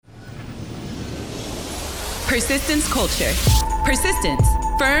Persistence culture. Persistence,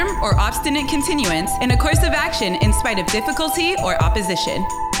 firm or obstinate continuance in a course of action in spite of difficulty or opposition.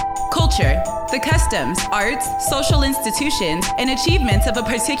 Culture, the customs, arts, social institutions, and achievements of a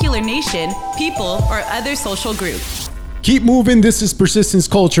particular nation, people, or other social group. Keep moving. This is Persistence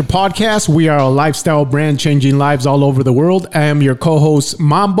Culture Podcast. We are a lifestyle brand changing lives all over the world. I am your co-host,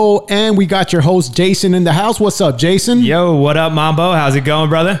 Mambo, and we got your host, Jason, in the house. What's up, Jason? Yo, what up, Mambo? How's it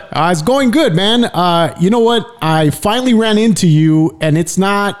going, brother? It's going good, man. You know what? I finally ran into you, and it's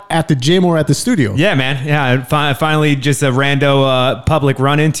not at the gym or at the studio. Yeah, man. Yeah, finally just a rando public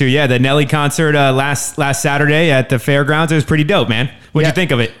run into. Yeah, the Nelly concert last Saturday at the fairgrounds. It was pretty dope, man. What'd you think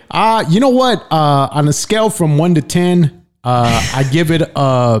of it? You know what? On a scale from 1 to 10, I give it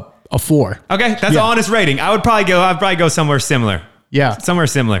a 4. Okay, that's an honest rating. I'd probably go somewhere similar. Yeah, somewhere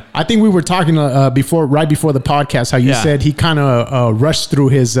similar. I think we were talking right before the podcast how you said he kind of rushed through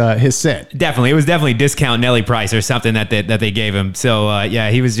his set. Definitely, it was definitely discount Nelly price or something that they gave him. So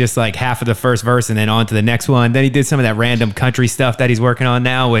he was just like half of the first verse and then on to the next one. Then he did some of that random country stuff that he's working on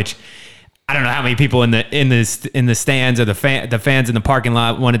now, which I don't know how many people in the stands or the fans in the parking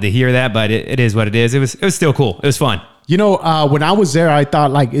lot wanted to hear that, but it is what it is. It was still cool. It was fun. You know, when I was there, I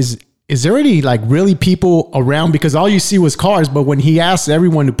thought like, is there any like really people around? Because all you see was cars. But when he asked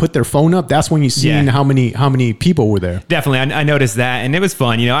everyone to put their phone up, that's when you seen how many people were there. Definitely, I noticed that, and it was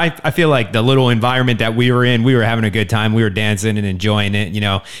fun. You know, I feel like the little environment that we were in, we were having a good time. We were dancing and enjoying it. You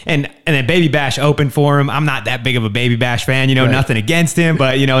know, and then Baby Bash opened for him. I'm not that big of a Baby Bash fan. You know, nothing against him,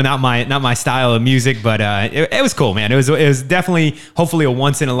 but you know, not my style of music. But it was cool, man. It was definitely, hopefully, a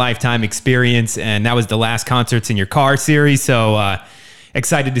once in a lifetime experience. And that was the last Concerts in Your Car series. So.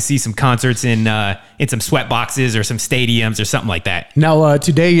 Excited to see some concerts in some sweat boxes or some stadiums or something like that. Now,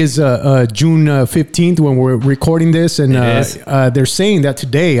 today is June 15th when we're recording this, and they're saying that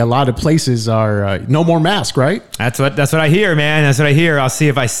today a lot of places are no more masks, right? That's what I hear, man. That's what I hear. I'll see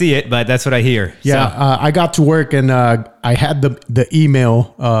if I see it, but that's what I hear. Yeah, so. I got to work and I had the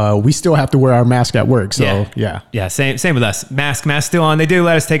email. We still have to wear our mask at work, so yeah. Same with us. Mask still on. They do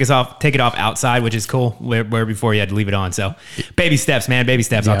let us take it off outside, which is cool. Where before you had to leave it on. So baby steps, man. Baby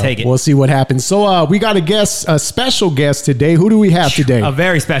steps. I'll take it. We'll see what happens. So we got a special guest today. Who do we have today? A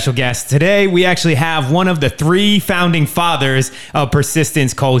very special guest. Today we actually have one of the 3 founding fathers of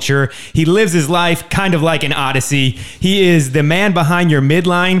persistence culture. He lives his life kind of like an odyssey. He is the man behind your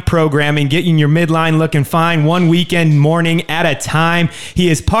midline programming, getting your midline looking fine one weekend morning at a time.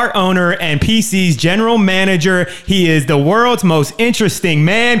 He is part owner and PC's general manager. He is the world's most interesting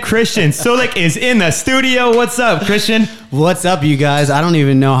man. Christian Sulik is in the studio. What's up, Christian? What's up, you guys? I don't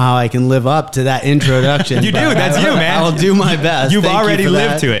even know how I can live up to that introduction. You do. That's you, man. I'll do my best. You've already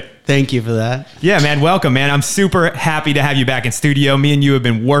lived to it. Thank you for that. Yeah, man. Welcome, man. I'm super happy to have you back in studio. Me and you have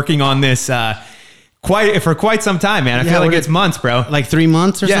been working on this for quite some time, man. I feel like it's months, bro. Like 3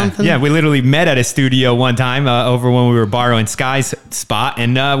 months or something? Yeah, we literally met at a studio one time over when we were borrowing Sky's spot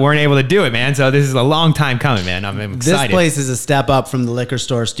and weren't able to do it, man. So this is a long time coming, man. I'm excited. This place is a step up from the liquor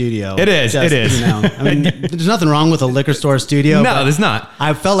store studio. It is. You know, I mean, there's nothing wrong with a liquor store studio. No, there's not.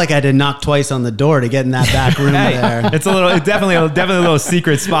 I felt like I had to knock twice on the door to get in that back room there. It's definitely a little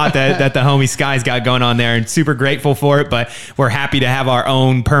secret spot that the homie Sky's got going on there, and super grateful for it. But we're happy to have our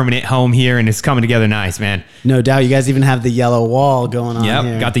own permanent home here, and it's coming together nice, man. No doubt. You guys even have the yellow wall going on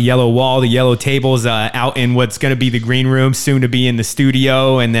here. Got the yellow wall, the yellow tables out in what's going to be the green room, soon to be in the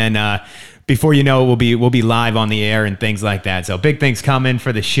studio, and then before you know it, we'll be live on the air and things like that. So big things coming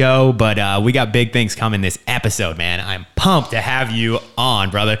for the show, but we got big things coming this episode, man. I'm pumped to have you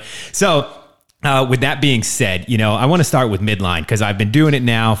on, brother. So with that being said, you know, I want to start with midline because I've been doing it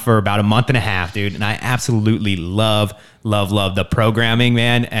now for about a month and a half, dude, and I absolutely love the programming,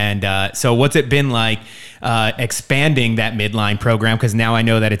 man. And so what's it been like expanding that midline program? Because now I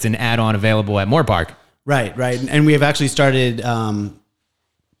know that it's an add-on available at Moorpark. Right. And we have actually started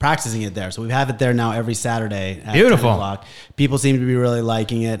practicing it there. So we have it there now every Saturday at 10 o'clock. People seem to be really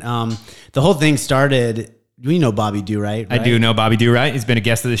liking it. The whole thing started... You know Bobby Do-Right, right? I do know Bobby Do-Right. He's been a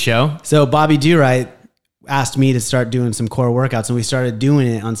guest of the show. So Bobby Do-Right asked me to start doing some core workouts, and we started doing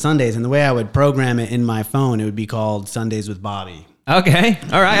it on Sundays. And the way I would program it in my phone, it would be called Sundays with Bobby. Okay.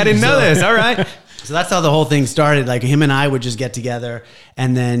 All right. I didn't know this. All right. So that's how the whole thing started. Like him and I would just get together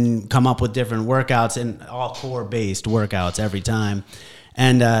and then come up with different workouts, and all core-based workouts every time.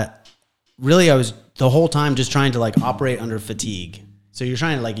 And really, I was the whole time just trying to like operate under fatigue. So you're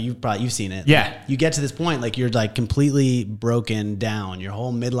trying to like, you've seen it. Yeah. Like, you get to this point, like you're like completely broken down. Your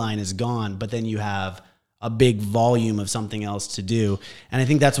whole midline is gone, but then you have a big volume of something else to do. And I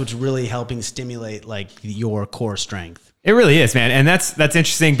think that's what's really helping stimulate like your core strength. It really is, man. And that's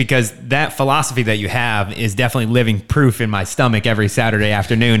interesting because that philosophy that you have is definitely living proof in my stomach every Saturday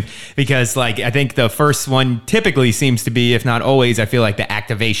afternoon, because like, I think the first one typically seems to be, if not always, I feel like the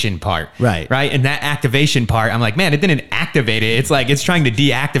activation part. Right. And that activation part, I'm like, man, it didn't activate it. It's like, it's trying to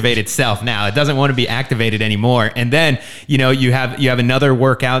deactivate itself now. It doesn't want to be activated anymore. And then, you know, you have another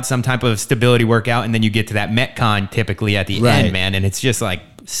workout, some type of stability workout. And then you get to that Metcon typically at the end, man. And it's just like,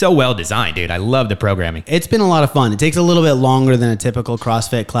 so well designed, dude. I love the programming. It's been a lot of fun. It takes a little bit longer than a typical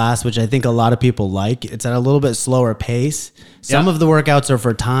CrossFit class, which I think a lot of people like. It's at a little bit slower pace. Some of the workouts are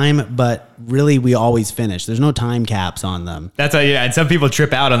for time, but really we always finish. There's no time caps on them. That's how, and some people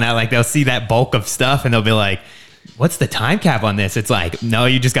trip out on that. Like they'll see that bulk of stuff and they'll be like, what's the time cap on this? It's like, no,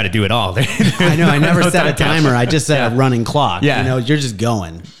 you just got to do it all. I know. I never set a timer. I just set a running clock. Yeah. You know, you're just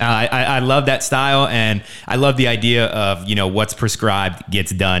going. I love that style, and I love the idea of, you know, what's prescribed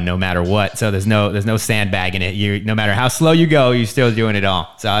gets done no matter what. So there's no sandbagging it. You, no matter how slow you go, you're still doing it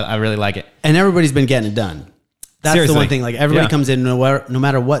all. So I really like it. And everybody's been getting it done. That's Seriously. the one thing. Like everybody comes in, no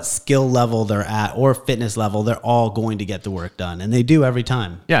matter what skill level they're at or fitness level, they're all going to get the work done, and they do every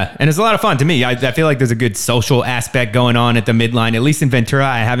time. Yeah, and it's a lot of fun to me. I feel like there's a good social aspect going on at the midline. At least in Ventura,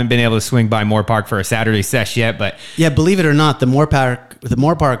 I haven't been able to swing by Moore Park for a Saturday sesh yet, but yeah, believe it or not, the Moore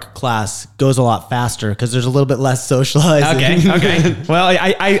Park class goes a lot faster because there's a little bit less socializing. Okay. Well,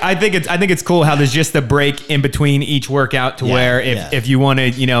 I think it's cool how there's just a break in between each workout to where if you want to,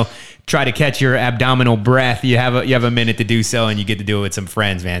 you know, try to catch your abdominal breath, you have a minute to do so, and you get to do it with some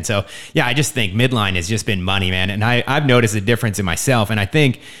friends, man. So yeah, I just think midline has just been money, man. And I've noticed a difference in myself. And I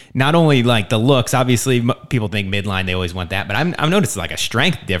think not only like the looks, obviously people think midline, they always want that, but I've noticed like a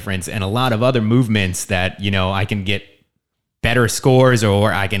strength difference and a lot of other movements that, you know, I can get better scores,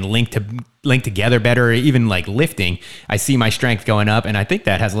 or I can link together better, or even like lifting. I see my strength going up, and I think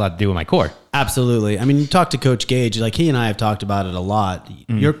that has a lot to do with my core. Absolutely. I mean, you talk to Coach Gage, like he and I have talked about it a lot.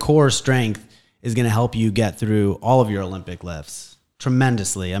 Your core strength is going to help you get through all of your Olympic lifts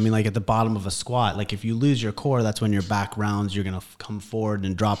tremendously. I mean, like at the bottom of a squat, like if you lose your core, that's when your back rounds, you're going to come forward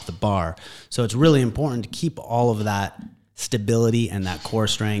and drop the bar. So it's really important to keep all of that stability and that core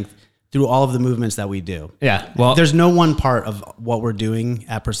strength through all of the movements that we do. Yeah. Well, there's no one part of what we're doing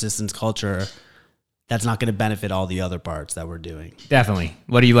at Persistence Culture that's not going to benefit all the other parts that we're doing. Definitely.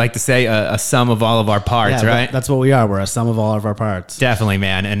 What do you like to say? A sum of all of our parts, right? That's what we are. We're a sum of all of our parts. Definitely,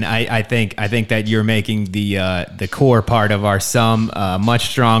 man. And I think that you're making the core part of our sum much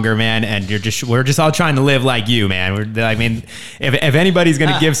stronger, man. And we're just all trying to live like you, man. I mean, if anybody's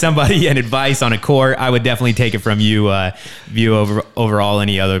going to give somebody an advice on a core, I would definitely take it from you, overall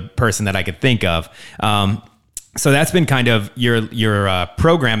any other person that I could think of. So that's been kind of your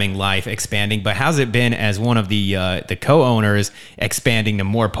programming life expanding, but how's it been as one of the co-owners expanding to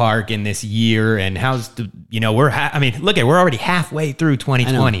Moore Park in this year? And how's look we're already halfway through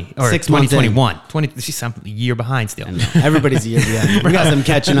 2020 or 2021. She's a year behind still. Everybody's a year behind. We got some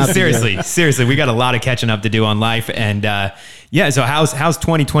catching up. Seriously, we got a lot of catching up to do on life. And so how's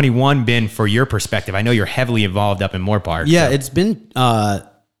 2021 been for your perspective? I know you're heavily involved up in Moore Park. Yeah, it's been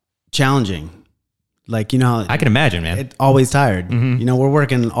challenging. Like, you know, I can imagine, man. It's always tired. Mm-hmm. You know, we're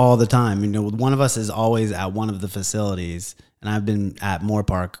working all the time. You know, one of us is always at one of the facilities, and I've been at Moore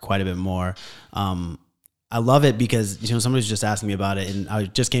Park quite a bit more. I love it because, you know, somebody was just asking me about it, and I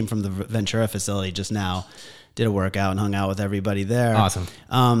just came from the Ventura facility just now, did a workout and hung out with everybody there. Awesome.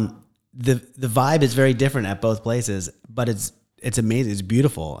 The vibe is very different at both places, but it's amazing. It's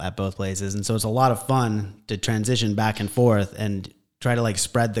beautiful at both places. And so it's a lot of fun to transition back and forth and try to like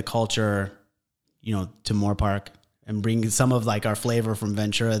spread the culture, you know, to Moore Park and bring some of like our flavor from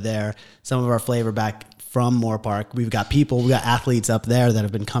Ventura there, some of our flavor back from Moore Park. We've got athletes up there that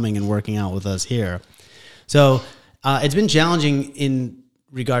have been coming and working out with us here. So it's been challenging in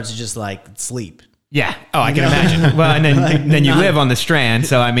regards to just like sleep. Yeah. Oh, I can imagine. Well, and then you live on the Strand,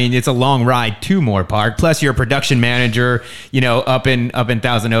 so I mean, it's a long ride to Moore Park. Plus, you're a production manager, you know, up in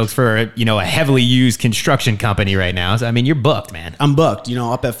Thousand Oaks for, you know, a heavily used construction company right now. So I mean, you're booked, man. I'm booked. You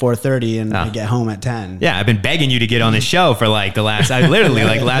know, up at 4:30 and I get home at 10. Yeah, I've been begging you to get on the show for like the last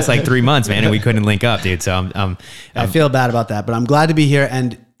 3 months, man, and we couldn't link up, dude. So I feel bad about that, but I'm glad to be here.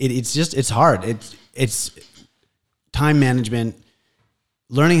 And it's hard. It's time management.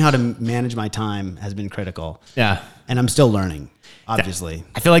 Learning how to manage my time has been critical. Yeah. And I'm still learning, obviously.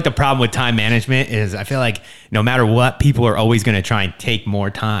 I feel like the problem with time management is I feel like no matter what, people are always going to try and take more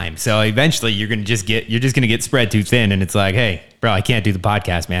time. So eventually you're going to get spread too thin, and it's like, hey, bro, I can't do the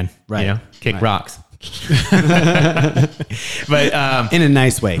podcast, man. Right. You know, kick rocks. But in a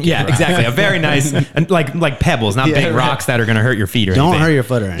nice way. yeah, exactly. A very nice, and like pebbles, not big rocks that are going to hurt your feet or Don't anything. hurt your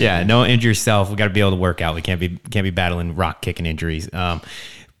foot or anything. Yeah, don't injure yourself. We got to be able to work out. We can't be battling rock kicking injuries.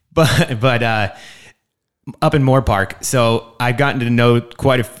 But up in Moore Park, so I've gotten to know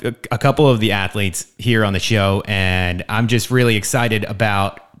quite a couple of the athletes here on the show, and I'm just really excited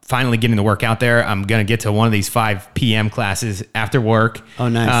about finally getting to work out there. I'm gonna get to one of these 5 p.m. classes after work. Oh,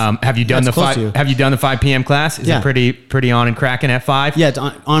 nice. Have you done Yeah, the it's close 5? to you. Have you done the 5 p.m. class? Is Yeah. it pretty on and cracking at 5? Yeah, it's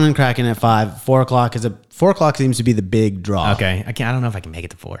on and cracking at 5. 4 o'clock 4 o'clock seems to be the big draw. Okay, I don't know if I can make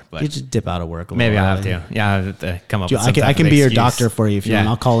it to 4, but You just dip out of work a maybe little I'll have early. to. Yeah, I'll have to come up with I some can, type I can of be your excuse. doctor for you if you Yeah. want.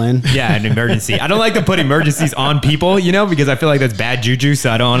 I'll call in. Yeah, an emergency. I don't like to put emergencies on people, because I feel like that's bad juju.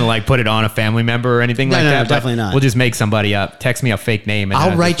 So I don't want to like put it on a family member or anything like no, that. But definitely not. We'll just make somebody up. Text me a fake name. And I'll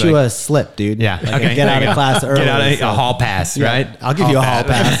just write you a slip, dude. Yeah. Like Okay. a get out of class early. Get out of so- a hall pass, Yeah, right? I'll give you a hall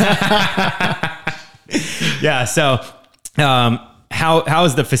pass. Yeah. So, how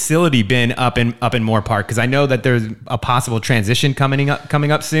has the facility been up in Moore Park? Because I know that there's a possible transition coming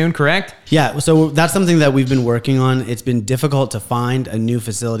up soon. Correct? Yeah, so that's something that we've been working on. It's been difficult to find a new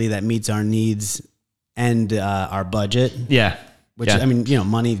facility that meets our needs and our budget. Yeah. Which, yeah. I mean,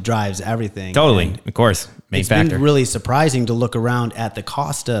 money drives everything. Totally. And Of course. Main it's factor. been really surprising to look around at the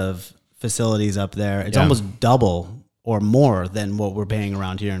cost of facilities up there. It's Yeah. almost double or more than what we're paying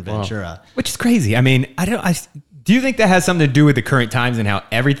around here in Ventura. Which is crazy. I mean, do you think that has something to do with the current times and how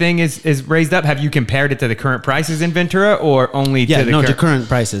everything is raised up? Have you compared it to the current prices in Ventura or only Yeah, to the to current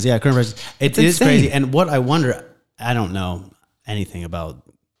prices. Yeah, current prices. It is insane. crazy. And what I wonder, I don't know anything about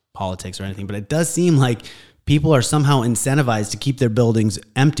politics or anything, but it does seem like people are somehow incentivized to keep their buildings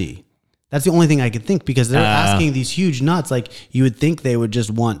empty. That's the only thing I could think, because they're asking these huge nuts. Like, you would think they would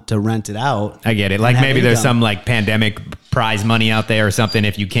just want to rent it out. I get it. and Like have maybe there's income. some like pandemic prize money out there or something.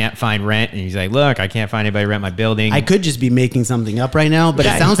 If you can't find rent and he's like, look, I can't find anybody to rent my building. I could just be making something up right now, but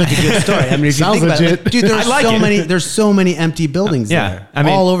it sounds like a good story. I mean, if you Sounds think about it, legit. like, dude, I like it. there's so many empty buildings Yeah, there, I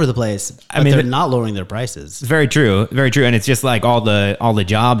mean- all over the place. But mean, they're the- not lowering their prices. It's very true. Very true. And it's just like all the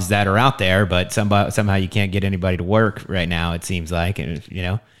jobs that are out there, but somehow you can't get anybody to work right now, it seems like. And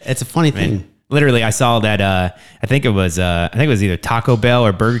It's a funny thing. literally I saw that I think it was either Taco Bell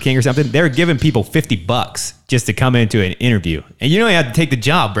or Burger King or something. They were giving people $50 just to come into an interview. And you don't even have to take the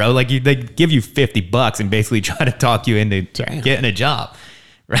job, bro. Like they give you $50 and basically try to talk you into getting a job.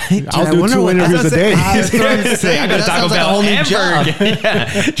 Right? I'll I do wonder 2 what- interviews a that's day. what I'm saying. I go to That Taco sounds like a Bell whole new hamburger.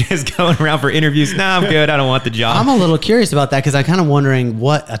 Yeah, just going around for interviews. Nah, I'm good. I don't want the job. I'm a little curious about that, because I'm kind of wondering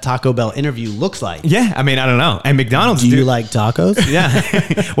what a Taco Bell interview looks like. Yeah, I mean, I don't know. And McDonald's Do you like tacos?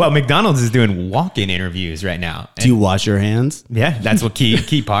 Yeah. Well, McDonald's is doing walk-in interviews right now. Do you wash your hands? Yeah, that's what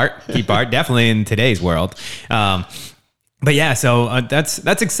key part. Definitely in today's world. But yeah, so that's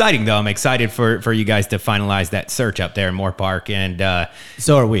exciting though. I'm excited for you guys to finalize that search up there in Moore Park, and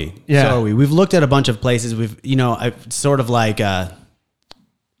So are we. Yeah. So are we. We've looked at a bunch of places. We've, I sort of like,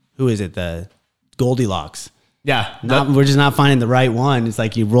 who is it? The Goldilocks. yeah, We're just not finding the right one. It's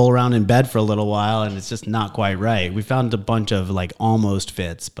like you roll around in bed for a little while and it's just not quite right. We found a bunch of like almost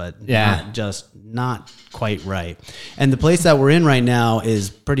fits, but Yeah. not quite right. And the place that we're in right now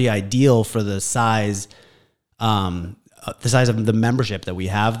is pretty ideal for the size of the membership that we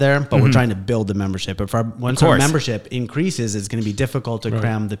have there, but we're trying to build the membership. But once our course. membership increases, it's going to be difficult to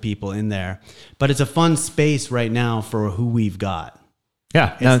cram the people in there. But it's a fun space right now for who we've got.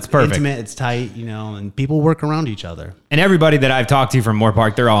 yeah, no, it's perfect. Intimate, it's tight, and people work around each other. And everybody that I've talked to from Moore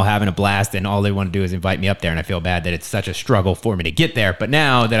Park, they're all having a blast, and all they want to do is invite me up there. And I feel bad that it's such a struggle for me to get there. But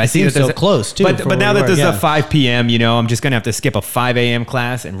now that I see seems that there's so close, too, But for now where that we there's were, a yeah. 5 p.m., I'm just gonna have to skip a 5 a.m.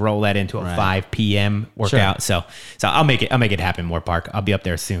 class and roll that into a Right. 5 p.m. workout. So I'll make it happen. Moore Park. I'll be up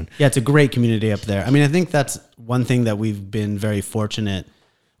there soon. Yeah, it's a great community up there. I mean, I think that's one thing that we've been very fortunate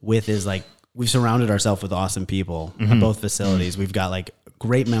with, is like we've surrounded ourselves with awesome people at both facilities. We've got like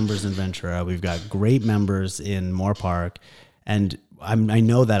great members in Ventura. We've got great members in Moore Park. And I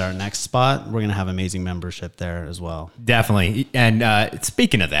know that our next spot, we're going to have amazing membership there as well. Definitely. And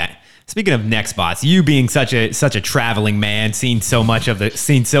speaking of that, speaking of next spots, you being such a traveling man, seen so much of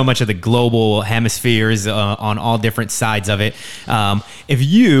the global hemispheres on all different sides of it. If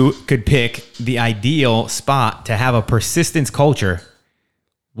you could pick the ideal spot to have a persistence culture,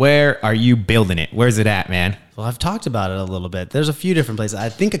 where are you building it? Where's it at, man? Well, I've talked about it a little bit. There's a few different places. I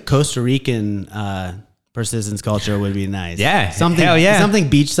think a Costa Rican Persistence Culture would be nice. Yeah. Something, Hell yeah. something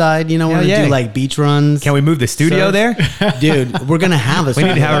beachside. You know, we're Hell going to yeah. do like beach runs. Can we move the studio Surf. there? Dude, we're going to have a We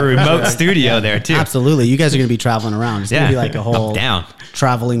need to have a remote studio there too. Absolutely. You guys are going to be traveling around. It's going Yeah. to be like a whole I'm down.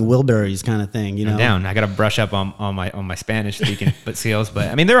 traveling Wilburys kind of thing, you know? Down. I got to brush up on my Spanish speaking skills, but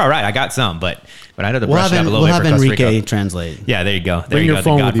I mean they're all right. I got some, but I know to brush it up a little We'll bit have for Costa Enrique Rica. translate. Yeah, there you go. There Bring you your go.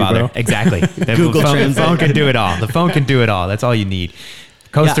 phone The with you, Godfather. bro. Exactly. The Google phone Translate. can do it all. The phone can do it all. That's all you need.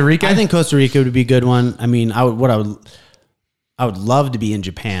 Costa Yeah, Rica. I think Costa Rica would be a good one. I mean, I would love to be in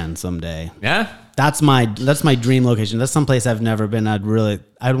Japan someday. Yeah. That's my dream location. That's someplace I've never been. I'd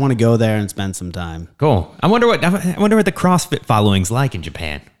want to go there and spend some time. Cool. I wonder what the CrossFit following's like in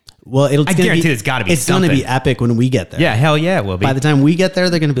Japan. Well, I guarantee there's gotta be It's going to be something. epic when we get there. Yeah. Hell yeah. It will be. By the time we get there,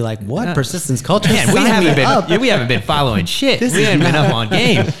 they're going to be like, "What Persistence Culture? Man, we Sign haven't me been. up." Yeah, we haven't been following shit. This We is haven't been not- up on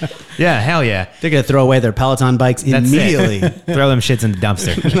game. Yeah. Hell yeah. They're going to throw away their Peloton bikes That's immediately. it. Throw them shits in the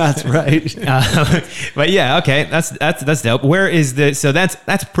dumpster. That's right. But yeah, okay, that's dope. Where is the? So that's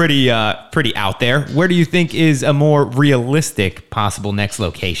pretty out there. Where do you think is a more realistic possible next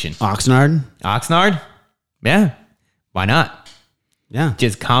location? Oxnard. Oxnard? Yeah, why not? Yeah.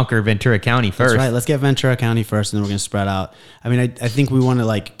 Just conquer Ventura County first. That's right. Let's get Ventura County first, and then we're going to spread out. I mean, I think we want to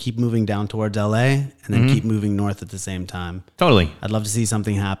like keep moving down towards LA and then keep moving north at the same time. Totally. I'd love to see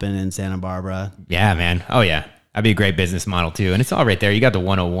something happen in Santa Barbara. Yeah, man. Oh yeah. That'd be a great business model too. And it's all right there. You got the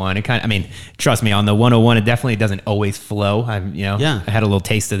 101. It I mean, trust me, on the 101, it definitely doesn't always flow. I had a little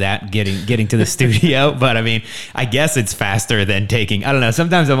taste of that getting to the studio, but I mean, I guess it's faster than taking, I don't know.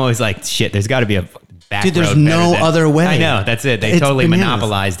 Sometimes I'm always like, shit, there's gotta be a back Dude, there's road no better than- other way. I know. That's it. They It's totally bananas.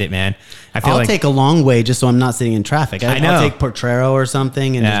 monopolized it, man. I feel I'll like take a long way just so I'm not sitting in traffic. I know. I'll take Potrero or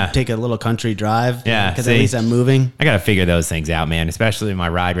something and Yeah. just take a little country drive. Yeah, Because at see. least I'm moving. I got to figure those things out, man. Especially my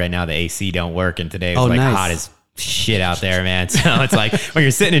ride right now, the AC don't work, and today it's Oh, like nice. hot as shit out there, man. So it's like when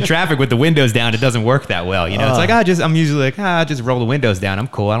you're sitting in traffic with the windows down, it doesn't work that well. You know, it's like I'm usually like just roll the windows down. I'm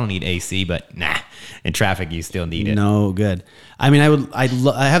cool. I don't need AC, but nah, in traffic you still need it. No good. I mean,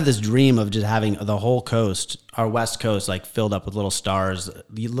 I have this dream of just having the whole coast, our west coast, like filled up with little stars,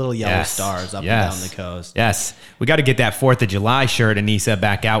 little yellow stars up and down the coast. Yes, we got to get that 4th of July shirt, Anissa,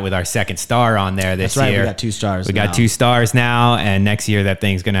 back out with our second star on there this That's right, we year. got 2 stars We now. got 2 stars now, and next year that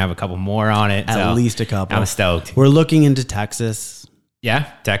thing's gonna have a couple more on it. At so least a couple. I'm stoked. We're looking into Texas, Yeah,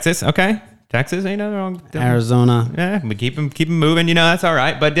 Texas. Okay, Texas. Ain't nothing wrong. Arizona. Yeah, but keep them moving. You know, that's all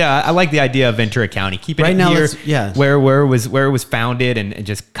right. But I like the idea of Ventura County. Keep it Right now, here, yeah. where it was founded, and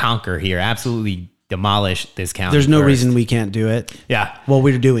just conquer here. Absolutely demolish this county. There's no first. reason we can't do it. Yeah. Well,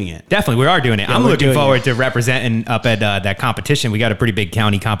 we're doing it. Definitely, we are doing it. I'm we're looking doing forward to representing up at that competition. We got a pretty big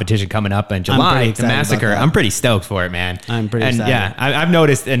county competition coming up in July. pretty The excited about Massacre. that. I'm pretty stoked for it, man. I'm pretty and excited. yeah, I've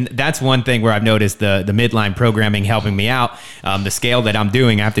noticed, and that's one thing where I've noticed the midline programming helping me out. The scale that I'm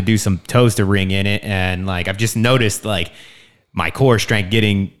doing, I have to do some toes to ring in it, and like I've just noticed like my core strength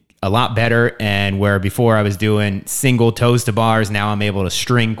getting a lot better, and where before I was doing single toes to bars, now I'm able to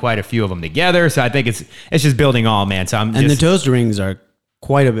string quite a few of them together. So I think it's just building all, man. So I'm And just, the toaster rings are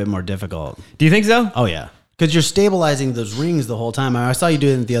quite a bit more difficult. do you think so? Oh, yeah. Because you're stabilizing those rings the whole time. I saw you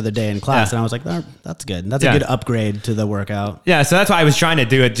doing it the other day in class, Yeah. and I was like, "Oh, that's good. That's Yeah. a good upgrade to the workout." Yeah, so that's why I was trying to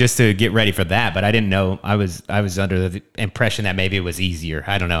do it just to get ready for that, but I didn't know. I was under the impression that maybe it was easier.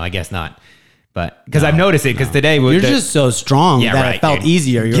 I don't know. I guess not. But because I've noticed it, because today You're just so strong Yeah, that right, it felt dude.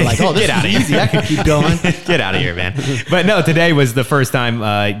 easier. You're like, "Oh, this Get is outta here. easy. I can keep going." Get out of here, man. But no, today was the first time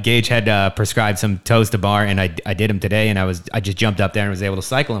Gage had prescribed some toes to bar, and I did them today, and I just jumped up there and was able to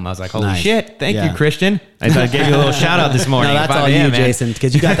cycle them. I was like, holy Nice. shit, thank Yeah. you, Christian. I gave you a little shout out this morning. No, at that's 5 all you, a.m., man. Jason,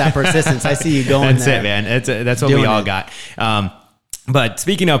 because you got that persistence. I see you going That's there. it, man. That's what we Doing all it. got. But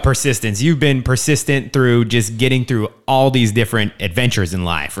speaking of persistence, you've been persistent through just getting through all these different adventures in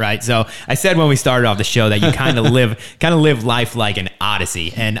life, right? So I said when we started off the show that you kind of live life like an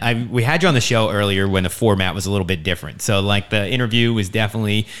odyssey. And we had you on the show earlier when the format was a little bit different. So like the interview was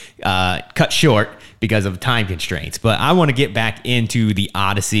definitely cut short because of time constraints. But I want to get back into the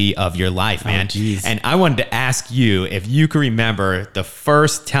odyssey of your life, man. geez. And I wanted to ask you if you can remember the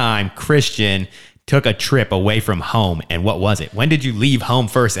first time Christian took a trip away from home, and what was it? When did you leave home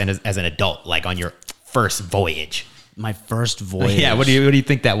first, and as an adult, like on your first voyage? My first voyage. Yeah, what do you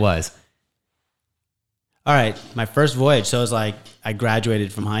think that was? All right, my first voyage. So it was like I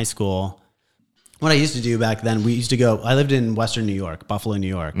graduated from high school. What I used to do back then, we used to go. I lived in Western New York, Buffalo, New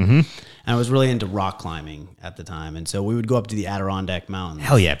York, and I was really into rock climbing at the time. And so we would go up to the Adirondack Mountains.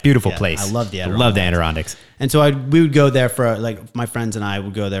 Hell yeah, beautiful Yeah, place. I love the I love the Adirondacks. Adirondacks. And so we would go there for like my friends and I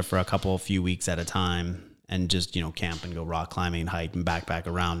would go there for a few weeks at a time and just, camp and go rock climbing and hike and backpack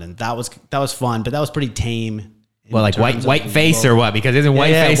around. And that was fun, but that was pretty tame Well, like white face or what? Because isn't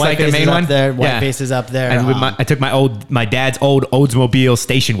white face like the main one? White face is up there. And I took my dad's old Oldsmobile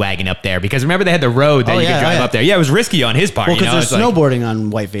station wagon up there because remember they had the road that you could drive up there. Yeah, it was risky on his part. Well, because there's snowboarding on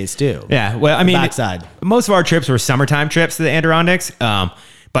white face too. Yeah, well, I mean, backside. Most of our trips were summertime trips to the Adirondacks.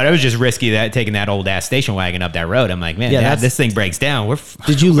 But it was just risky taking that old ass station wagon up that road. I'm like, man, Dad, this thing breaks down.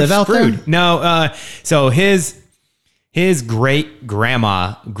 Did you live out there? No. So his great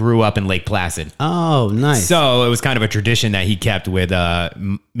grandma grew up in Lake Placid. Oh, nice. So it was kind of a tradition that he kept with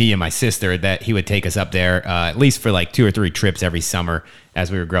me and my sister that he would take us up there at least for like 2 or 3 trips every summer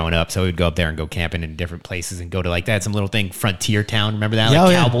as we were growing up. So we'd go up there and go camping in different places and go to like that some little thing, Frontier Town. Remember that?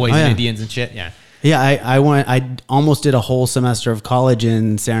 Like cowboys and Indians and shit. Yeah. Yeah, I almost did a whole semester of college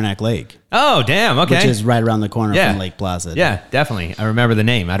in Saranac Lake. Oh, damn. Okay. Which is right around the corner from Lake Placid. Yeah, definitely. I remember the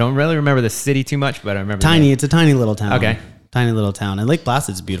name. I don't really remember the city too much, but I remember It's a tiny little town. Okay. Tiny little town. And Lake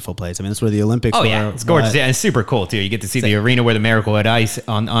Placid's a beautiful place. I mean, that's where the Olympics were. Oh, yeah. It's gorgeous. Yeah, it's super cool, too. You get to see the arena where the Miracle at Ice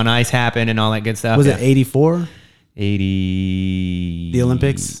on ice happened and all that good stuff. Was it 84? 80. The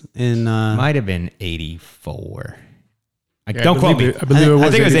Olympics in... Might have been 84. Don't quote me. I believe it was. I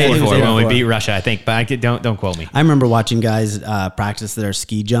think it was 84 when we 84. beat Russia. I think, but don't quote me. I remember watching guys practice their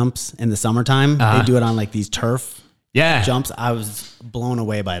ski jumps in the summertime. They do it on like these turf jumps. I was blown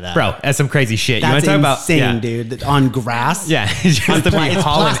away by that. Bro, that's some crazy shit. That's you want to talk insane, about dude. On grass? Yeah. Just It's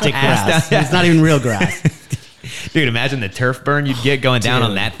plastic grass. It's not even real grass. Dude, imagine the turf burn you'd get going down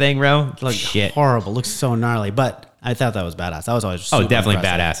on that thing, bro. Look, shit. Horrible. Looks so gnarly. But I thought that was badass. I was always super definitely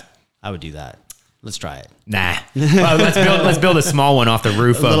impressive. badass. I would do that. Let's try it. Nah. Well, let's build a small one off the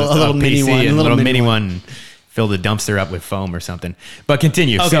roof of a little mini PC one, and a little mini one. Fill the dumpster up with foam or something. But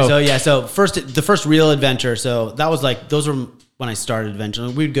continue. Okay, so the first real adventure. So that was like those were when I started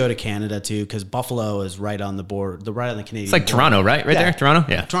adventuring. We'd go to Canada too because Buffalo is right on the border, right on the Canadian. It's like border. Toronto, right? Right there, Toronto.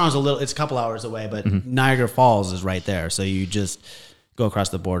 Yeah, Toronto's it's a couple hours away, but Niagara Falls is right there. So you just go across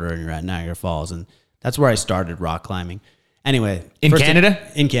the border and you're at Niagara Falls, and that's where I started rock climbing. Anyway, in Canada,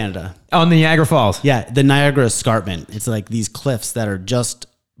 on the Niagara Falls. Yeah, the Niagara Escarpment. It's like these cliffs that are just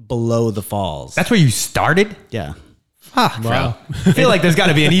below the falls. That's where you started? Yeah. Fuck, wow. Bro. I feel like there's got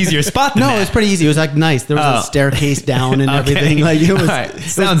to be an easier spot than that. No, it's pretty easy. It was like nice. There was a staircase down and everything. Like it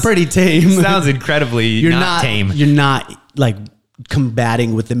was pretty tame. Sounds incredibly not tame. You're not like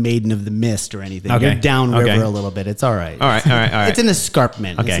combating with the Maiden of the Mist or anything. You're downriver a little bit. It's all right. All right. It's an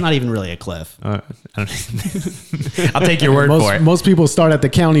escarpment. Okay. It's not even really a cliff. I'll take your word for it. Most people start at the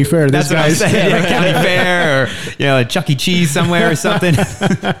county fair. That's what I'm saying. Yeah, county fair or a Chuck E. Cheese somewhere or something.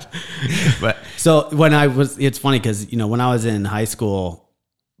 But so it's funny because when I was in high school,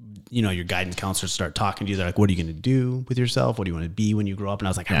 your guidance counselors start talking to you. They're like, what are you going to do with yourself? What do you want to be when you grow up? And I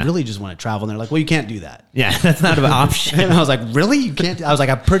was like, I really just want to travel. And they're like, well, you can't do that. Yeah, that's not an option. And I was like, really? You can't? I was like,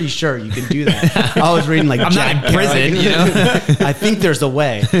 I'm pretty sure you can do that. I was reading like, I'm Jack not in prison, I think there's a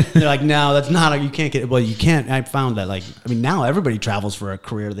way. They're like, no, that's not, you can't get it. Well, you can't. I found that now everybody travels for a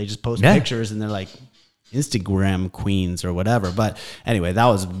career. They just post pictures and they're like Instagram queens or whatever. But anyway, that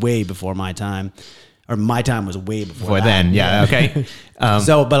was way before my time. Or my time was way before that. Then. Yeah. Okay.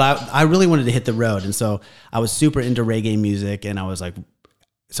 But I really wanted to hit the road. And so I was super into reggae music. And I was like,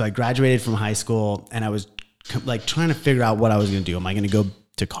 so I graduated from high school and I was like trying to figure out what I was going to do. Am I going to go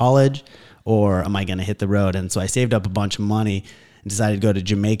to college or am I going to hit the road? And so I saved up a bunch of money and decided to go to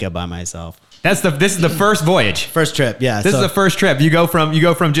Jamaica by myself. This is the first voyage. First trip. Yeah. This is the first trip. You go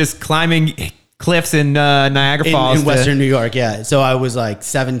from just climbing cliffs in Niagara Falls in Western New York. Yeah. So I was like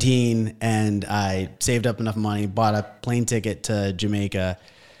 17 and I saved up enough money, bought a plane ticket to Jamaica.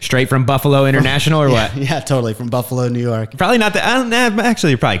 Straight from Buffalo International or what? Yeah, totally. From Buffalo, New York. Probably not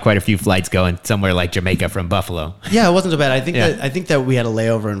actually probably quite a few flights going somewhere like Jamaica from Buffalo. Yeah, it wasn't so bad. I think that we had a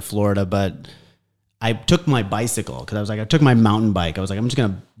layover in Florida, but I took my bicycle because I took my mountain bike. I was like, I'm just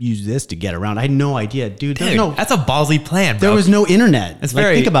going to use this to get around. I had no idea, dude. That's a ballsy plan, bro. There was no internet.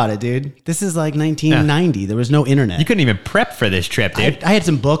 Think about it, dude. This is like 1990. Yeah. There was no internet. You couldn't even prep for this trip, dude. I had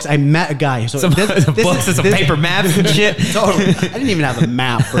some books. I met a guy. So some books and some paper maps and shit. Totally. I didn't even have a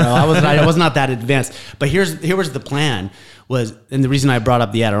map, bro. I was not that advanced. But here was the plan. And the reason I brought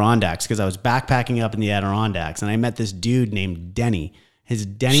up the Adirondacks because I was backpacking up in the Adirondacks and I met this dude named Denny.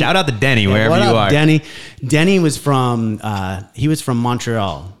 Shout out to Denny wherever you are. Denny was from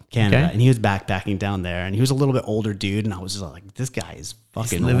Montreal, Canada, and he was backpacking down there, and he was a little bit older dude, and I was just like, this guy is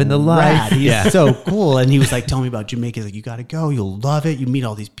fucking living the rad. life. He's so cool. And he was like, tell me about Jamaica. He's like, you got to go. You'll love it. You meet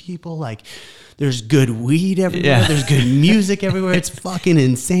all these people. Like, there's good weed everywhere. Yeah. There's good music everywhere. It's fucking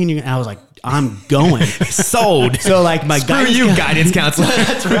insane. And I was like, I'm going. Sold. So like my Screw you, guidance counselor.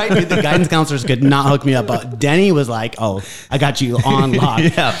 That's right, dude. The guidance counselors could not hook me up. But Denny was like, oh, I got you on lock.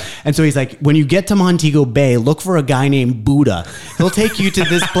 Yeah. And so he's like, when you get to Montego Bay, look for a guy named Buddha. He'll take you to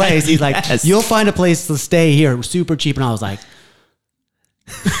this place. He's like, Yes. you'll find a place to stay here, super cheap. And I was like,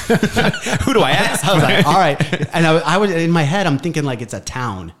 Who do I ask? I was like, all right. And I was in my head, I'm thinking like it's a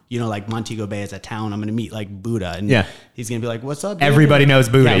town, you know, like Montego Bay is a town. I'm going to meet like Buddha. And Yeah. he's going to be like, what's up, dude? Everybody knows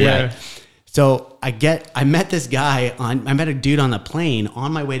Buddha. Yeah. Right. So I met this guy I met a dude on the plane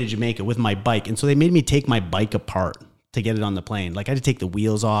on my way to Jamaica with my bike. And so they made me take my bike apart to get it on the plane. Like I had to take the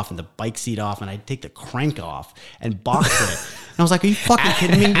wheels off and the bike seat off and I had to take the crank off and box it. And I was like, are you fucking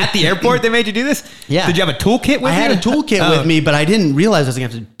kidding me? At the airport, they made you do this? Yeah. Did you have a toolkit with you? I had a toolkit Oh. with me, but I didn't realize I was going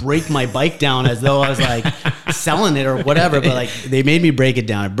to have to break my bike down as though I was like selling it or whatever. But like they made me break it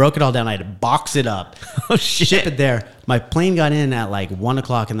down. I broke it all down. I had to box it up, Oh, shit. ship it there. My plane got in at like 1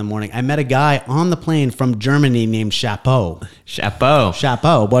 o'clock in the morning. I met a guy on the plane from Germany named Chapeau. Chapeau.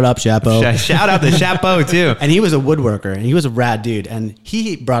 Chapeau. What up, Chapeau? Shout out to Chapeau, too. And he was a woodworker and he was a rad dude. And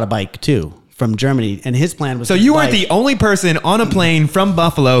he brought a bike too from Germany. And his plan was So to you weren't bike- the only person on a plane from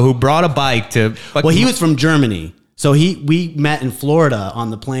Buffalo who brought a bike to... Well, he was from Germany. So we met in Florida on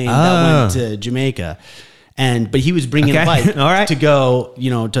the plane that went to Jamaica. But he was bringing a bike All right. to go,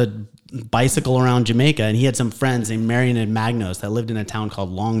 to bicycle around Jamaica. And he had some friends named Marion and Magnos that lived in a town called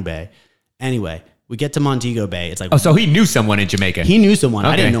Long Bay. Anyway, we get to Montego Bay. It's like, Oh, so he knew someone in Jamaica. he knew someone. I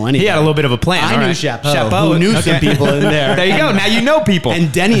Okay. didn't know anything. He had a little bit of a plan. I All knew right. Chapeau, who knew some Okay. people in there. There you go. Now you know people. And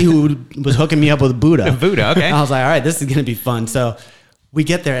Denny, who was hooking me up with Buddha. Buddha, okay. And I was like, all right, this is going to be fun. So we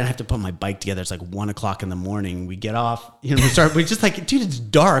get there and I have to put my bike together. It's like 1 o'clock in the morning. We get off, we're just like, dude, it's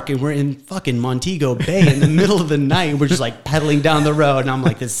dark and we're in fucking Montego Bay in the middle of the night. We're just like pedaling down the road. And I'm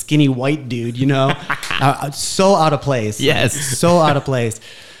like this skinny white dude, so out of place. Yes. Like, so out of place.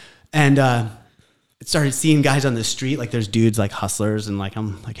 And, started seeing guys on the street, like there's dudes like hustlers, and like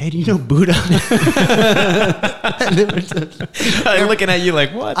I'm like, hey, do you know Buddha? I'm looking at you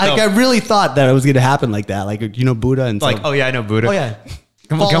like, what? I really thought that it was going to happen like that, like Buddha, and like, so, oh yeah, I know Buddha. oh yeah,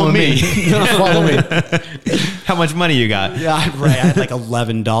 Come follow with me. follow me. How much money you got? Yeah, right. I had like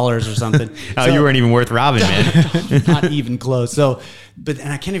 $11 or something. Oh, So- you weren't even worth robbing, man. not even close. So, and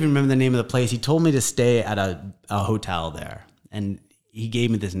I can't even remember the name of the place. He told me to stay at a hotel there, and he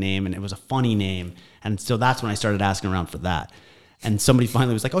gave me this name, and it was a funny name. And so that's when I started asking around for that. And somebody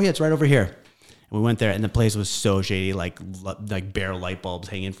finally was like, "Oh yeah, it's right over here." And we went there, and the place was so shady, like bare light bulbs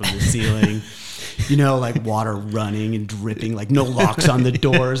hanging from the ceiling, like water running and dripping, like no locks on the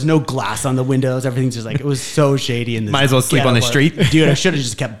doors, no glass on the windows. Everything's just like, it was so shady. In this Might as well sleep on the ghetto. street. Dude. I should have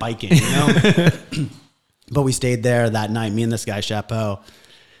just kept biking, But we stayed there that night, me and this guy Chapeau,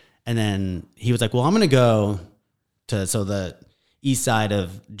 and then he was like, "Well, I'm gonna go to the east side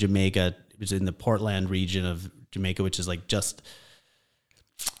of Jamaica, which is in the Portland region of Jamaica, which is like just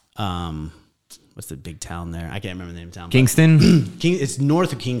what's the big town there? I can't remember the name of the town. but- Kingston? It's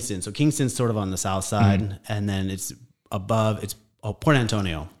north of Kingston. So Kingston's sort of on the south side, and then it's above. It's Port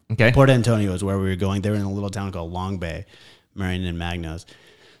Antonio. Okay. Port Antonio is where we were going. They were in a little town called Long Bay, Marion and Magnos.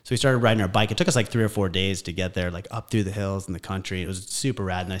 So we started riding our bike. It took us like 3 or 4 days to get there, like up through the hills in the country. It was super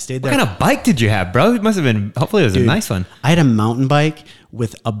rad, and I stayed there. What kind of bike did you have, bro? It must have been, hopefully it was a Dude, nice one. I had a mountain bike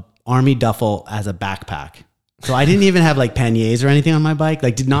with a army duffel as a backpack. So I didn't even have like panniers or anything on my bike.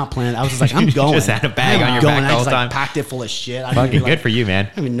 Like, did not plan. I was just like, I'm You going. just had a bag I'm on your going. back I the just whole time. like packed it full of shit. I didn't Fucking even, like, good for you, man.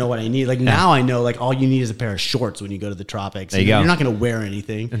 I don't even know what I need. Like now I know like all you need is a pair of shorts when you go to the tropics. There you go. You're not going to wear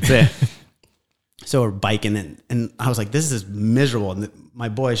anything. That's it. So we're biking and I was like, this is miserable. And my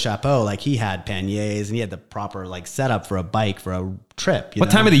boy Chapeau, like he had panniers and he had the proper like setup for a bike for a trip.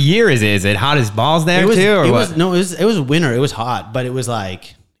 What time of the year is it? Is it hot as balls there too, or what? It was winter. It was hot, but it was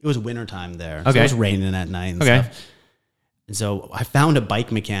winter time there. So Okay. it was raining at night and Okay. stuff. And so I found a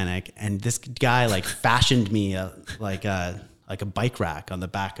bike mechanic, and this guy like fashioned me a bike rack on the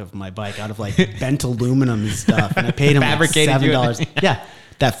back of my bike out of like bent aluminum and stuff. And I paid him like Fabricated you. $7. Yeah,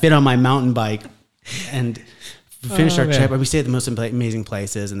 that fit on my mountain bike. And we finished our man. trip. We stayed at the most amazing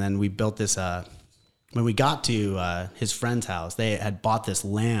places, and then we built this. When we got to his friend's house, they had bought this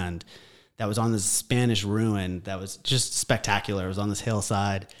land that was on this Spanish ruin that was just spectacular. It was on this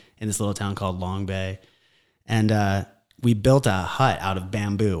hillside in this little town called Long Bay, and we built a hut out of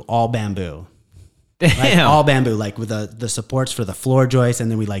bamboo, all bamboo. Like, Damn. all bamboo, like with the supports for the floor joists,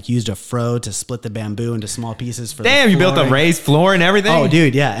 and then we like used a fro to split the bamboo into small pieces for Damn, the you built a flooring. raised floor and everything? Oh,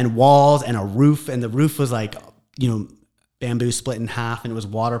 dude, yeah, and walls and a roof, and the roof was like, bamboo split in half and it was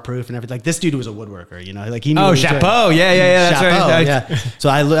waterproof and everything. Like this dude was a woodworker, you know, like he knew. Oh, Chapeau. Yeah. That's Chapeau, right. yeah.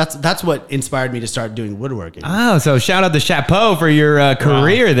 So that's what inspired me to start doing woodworking. Oh, so shout out to Chapeau for your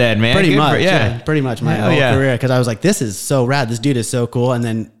career then, man. Pretty Good much. yeah. Pretty much my whole career. Cause I was like, this is so rad. This dude is so cool. And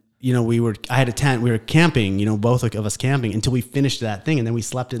then, you know, I had a tent, we were camping, you know, both of us camping until we finished that thing. And then we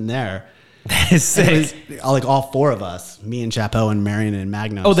slept in there. That is sick. It was like all four of us, me and Chapeau and Marion and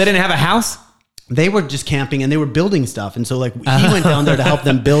Magnos. Oh, they didn't have a house? They were just camping and they were building stuff. And so like he went down there to help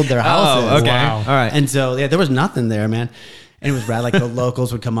them build their houses. Oh, okay. Wow. All right. And so, yeah, there was nothing there, man. And it was rad. Like the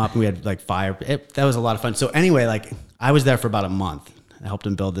locals would come up and we had like fire. That was a lot of fun. So anyway, like I was there for about a month. I helped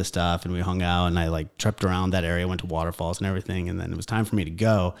him build this stuff and we hung out and I like tripped around that area, went to waterfalls and everything. And then it was time for me to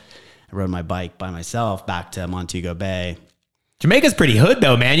go. I rode my bike by myself back to Montego Bay. Jamaica's pretty hood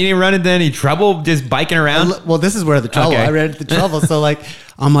though, man. You didn't run into any trouble just biking around? Well, this is where the trouble. Okay. I ran into the trouble. So like,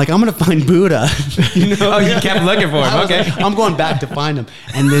 I'm going to find Buddha. You know? Oh, you kept looking for him. I was Okay. like, I'm going back to find him.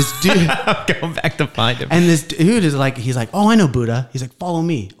 And this dude, Going back to find him. and this dude is like, he's like, oh, I know Buddha. He's like, follow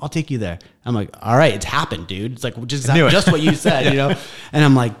me. I'll take you there. I'm like, all right, it's happened, dude. It's like knew it. just what you said, you know? And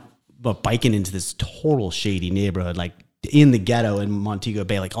I'm like, but biking into this total shady neighborhood, like in the ghetto in Montego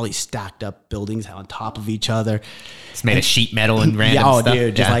Bay, like all these stacked up buildings on top of each other. It's made of sheet metal and random Yeah, stuff.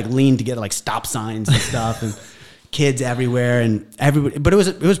 dude, just like leaned together, like stop signs and stuff, and kids everywhere, and everybody. But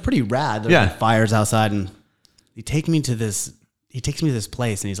it was pretty rad. There were like fires outside, and he takes me to this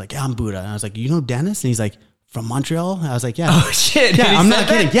place, and he's like, "Yeah, I'm Buddha." And I was like, "You know Dennis?" And he's like, "From Montreal?" And I was like, "Yeah." Oh shit! Yeah, He I'm said not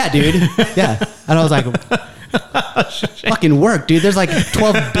kidding. that? Yeah, dude. Yeah, and I was like. Fucking work, dude. There's like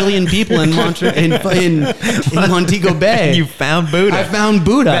 12 billion people in Montego Bay. You found Buddha. I found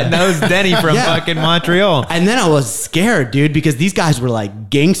Buddha. That knows Denny from Yeah. fucking Montreal. And then I was scared, dude, because these guys were like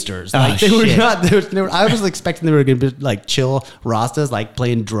gangsters. Like they were shit. not. They were, I was expecting they were going to be like chill Rastas, like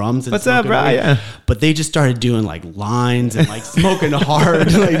playing drums. And What's up, smoking bro? weed. Yeah. But they just started doing like lines and like smoking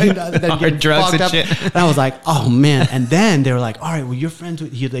hard, like you know, then Hard getting drugs fucked and up. shit. And I was like, oh man. And then they were like, all right, well, you're friends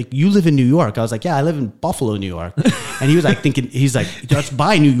with you live in New York. I was like, yeah, I live in Buffalo, New York. And he was like he's like, that's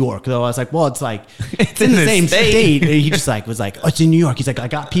by New York. Though I was like, well, it's like it's in the same state. And he just like was like, oh, it's in New York. He's like, I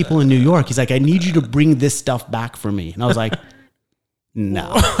got people in New York. He's like, I need you to bring this stuff back for me. And I was like,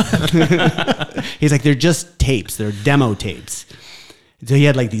 no. He's like, they're just tapes. They're demo tapes. So he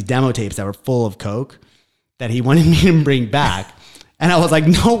had like these demo tapes that were full of coke that he wanted me to bring back. And I was like,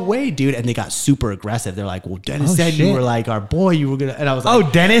 no way, dude. And they got super aggressive. They're like, well, Dennis said you were like our boy. You were going to. And I was like,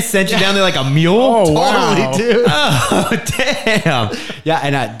 Oh, Dennis sent you down there like a mule? Oh, wow. totally, dude. Oh, damn. Yeah.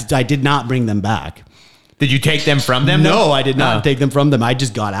 And I did not bring them back. Did you take them from them? No, though? I did not Oh. take them from them. I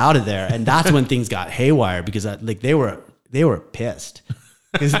just got out of there. And that's when things got haywire because like they were pissed.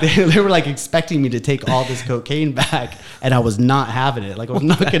 Because they were like expecting me to take all this cocaine back, and I was not having it. Like I was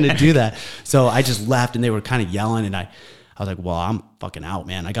not going to do that. So I just left, and they were kind of yelling, and I was like, "Well, I'm fucking out,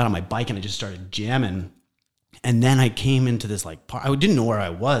 man." I got on my bike and I just started jamming, and then I came into this like park. I didn't know where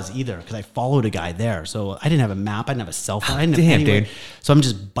I was either because I followed a guy there. So I didn't have a map. I didn't have a cell phone. I didn't have Damn, anywhere. dude. So I'm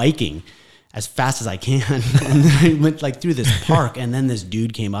just biking as fast as I can, and then I went like through this park, and then this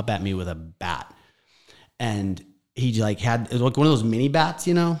dude came up at me with a bat, and he like had it was like one of those mini bats,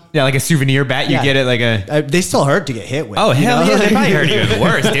 you know. Yeah, like a souvenir bat. You Yeah. get it like a... They still hurt to get hit with. Oh, you hell know? yeah. They probably hurt even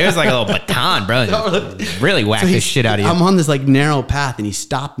worse, dude. It's like a little baton, bro. Really whacked the shit out of you. I'm on this like narrow path, and he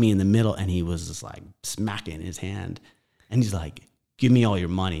stopped me in the middle, and he was just like smacking his hand, and he's like, "Give me all your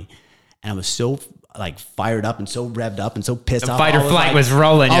money," and I was so like fired up and so revved up and so pissed off. Fight or I was flight like- was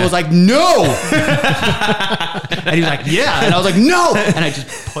rolling. I you. was like, "No," and he was like, "Yeah," and I was like, "No," and I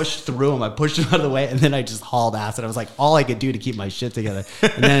just pushed through him. I pushed him out of the way, and then I just hauled ass, and I was like, all I could do to keep my shit together,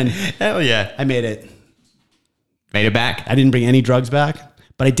 and then hell yeah. I made it. Made it back. I didn't bring any drugs back,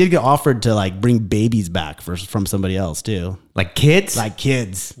 but I did get offered to like bring babies back from somebody else too, Like kids? like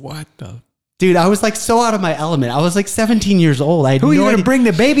kids. What the? Dude, I was like so out of my element. I was like 17 years old. I had Who are you no going to idea- bring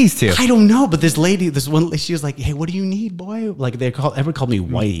the babies to? I don't know, but this one, she was like, "Hey, what do you need, boy?" Like everyone called me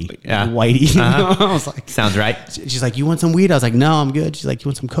Whitey. Yeah. Whitey. I was like, Sounds right. she's like, "You want some weed?" I was like, "No, I'm good." She's like, "You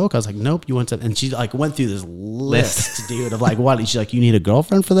want some coke?" I was like, "Nope." "You want some?" And she like went through this list, dude, of like what? She's like, "You need a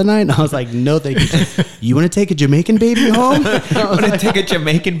girlfriend for the night?" And I was like, "No, thank you." She's like, "You want to take a Jamaican baby home?" I was Want to like, take a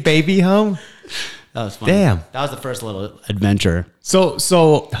Jamaican baby home? that was funny. Damn. That was the first little adventure. So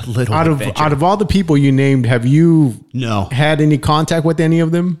little out adventure. of all the people you named, have you No, had any contact with any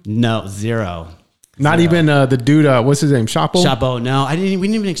of them? no, zero. Not even the dude. What's his name? Chapo. Chapo, no, we didn't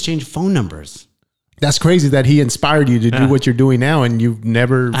even exchange phone numbers. That's crazy that he inspired you to do what you're doing now, and you've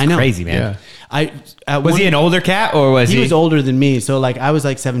never. I know. Crazy, man. Yeah. Was he an older cat or was he? He was older than me, so like I was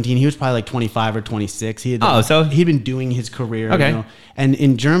like 17. He was probably like 25 or 26. He had, Oh, so- he'd been doing his career. Okay. You know? And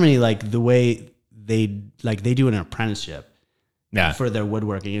in Germany, like the way they do an apprenticeship. Yeah. for their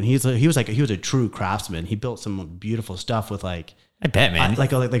woodworking. And he was a true craftsman. He built some beautiful stuff with like, I bet, man.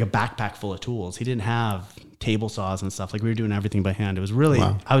 like a backpack full of tools. He didn't have table saws and stuff. Like we were doing everything by hand. It was really,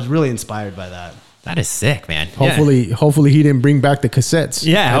 I was really inspired by that. That is sick, man. Hopefully he didn't bring back the cassettes.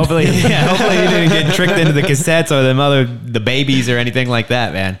 Yeah, hopefully you didn't get tricked into the cassettes or the babies or anything like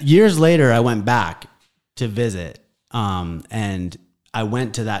that, man. Years later, I went back to visit, and I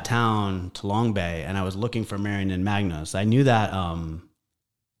went to that town, to Long Bay, and I was looking for Marion and Magnus. I knew that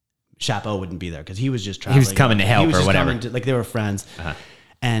Chapeau wouldn't be there because he was just traveling. He was coming to help or whatever. Like they were friends. Uh-huh.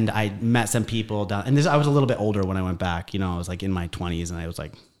 And I met some people down, and I was a little bit older when I went back. You know, I was like in my 20s, and I was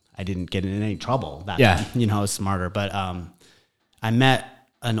like, I didn't get in any trouble back then. You know, I was smarter. But I met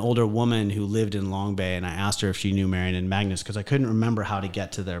an older woman who lived in Long Bay, and I asked her if she knew Marion and Magnus because I couldn't remember how to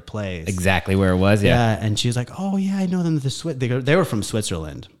get to their place. Exactly where it was, yeah. And she was like, "Oh yeah, I know them. They were from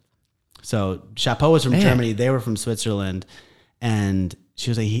Switzerland. So Chapeau was from Germany. They were from Switzerland, and she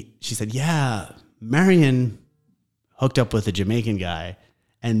was like, she said, yeah, Marion hooked up with a Jamaican guy."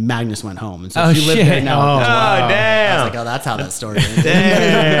 And Magnus went home. And so she lived there now. Oh, damn. I was like, oh, that's how that story ends.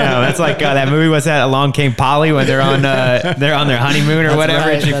 Damn. That's like that movie. What's that? Along Came Polly when they're on their honeymoon or whatever.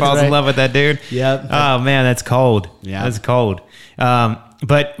 Right, and she falls in love with that dude. Yep. Oh, man, that's cold. Yeah. That's cold.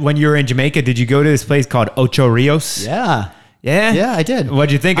 But when you were in Jamaica, did you go to this place called Ocho Rios? Yeah. Yeah? Yeah, I did.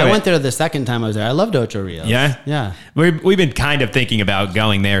 What'd you think of it? I went there the second time I was there. I loved Ocho Rios. Yeah? Yeah. We've been kind of thinking about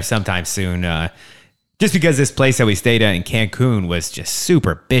going there sometime soon. Just because this place that we stayed at in Cancun was just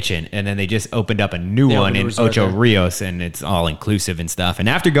super bitchin', and then they just opened up a new one in Ocho Rios, and it's all inclusive and stuff. And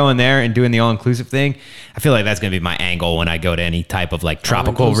after going there and doing the all inclusive thing, I feel like that's gonna be my angle when I go to any type of like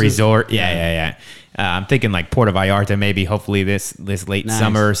tropical resort. Yeah. I'm thinking like Puerto Vallarta, maybe hopefully this late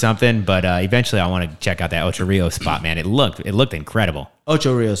summer or something. But eventually, I want to check out that Ocho Rios spot, man. It looked incredible.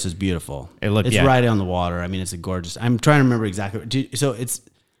 Ocho Rios is beautiful. It's right on the water. I mean, it's a gorgeous. I'm trying to remember exactly. So it's.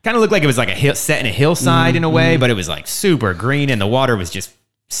 Kind of looked like it was like a hill set in a hillside in a way, but it was like super green and the water was just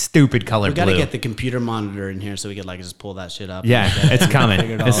stupid color blue. We got to get the computer monitor in here so we could like just pull that shit up. Yeah, it's coming.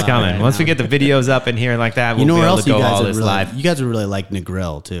 It's coming. Once we get the videos up in here like that, we'll be able to go all this live. You guys would really like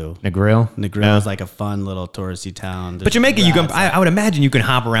Negril too. Negril is like a fun little touristy town. But Jamaica, I would imagine you can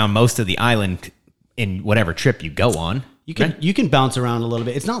hop around most of the island in whatever trip you go on. You can bounce around a little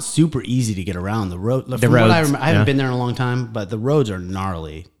bit. It's not super easy to get around the road. The roads. I haven't been there in a long time, but the roads are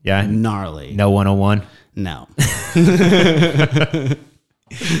gnarly. Yeah, gnarly. No 101. No.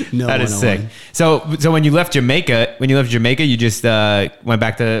 No, that is sick. So when you left Jamaica, you just went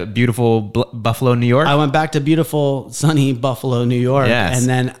back to beautiful Buffalo, New York. I went back to beautiful, sunny Buffalo, New York. Yes. And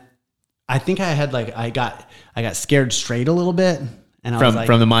then I think I had I got scared straight a little bit. And I was like,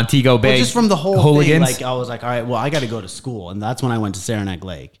 from the Montego Bay, just from the whole hooligans. thing. Like I was like, all right, well, I got to go to school, and that's when I went to Saranac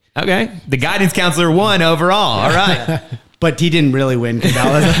Lake. Okay, the guidance counselor won overall. All right, but he didn't really win because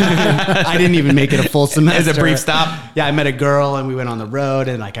I didn't even make it a full semester. It was a brief stop. Yeah, I met a girl, and we went on the road,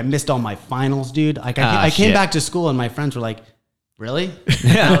 and like I missed all my finals, dude. Like I came back to school, and my friends were like, "Really?"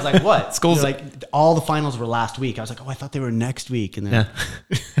 And I was like, "What?" School's like all the finals were last week. I was like, "Oh, I thought they were next week," and then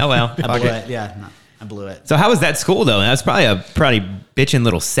oh well, I blew it. Yeah. No. I blew it. So how was that school though? That's probably a bitchin'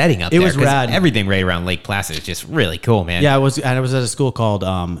 little setting up there. It was rad. Everything right around Lake Placid is just really cool, man. Yeah, I was at a school called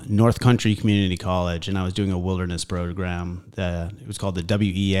North Country Community College, and I was doing a wilderness program. It was called the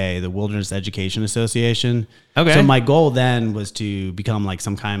WEA, the Wilderness Education Association. Okay. So my goal then was to become like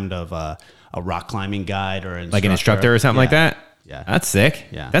some kind of a rock climbing guide or like an instructor or something like that. Yeah, that's sick.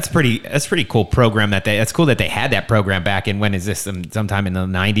 Yeah, that's pretty cool program that's cool that they had that program back in, when is this, sometime in the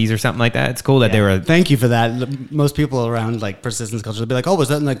 90s or something like that. It's cool that they were. Thank you for that. Most people around like persistence culture will be like, oh, was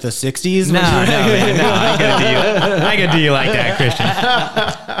that in like the 60s? No, man, no, I ain't gonna do you like that, Christian.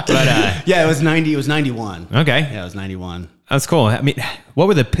 But yeah, it was 90. It was 91. Okay, yeah, it was 91. That's cool. I mean, what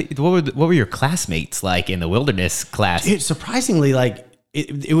were your classmates like in the wilderness class? Surprisingly, like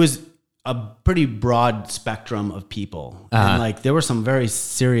it was a pretty broad spectrum of people. And like there were some very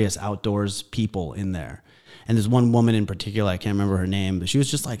serious outdoors people in there. And there's one woman in particular, I can't remember her name, but she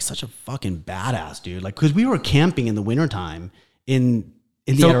was just like such a fucking badass, dude. Like, cause we were camping in the wintertime in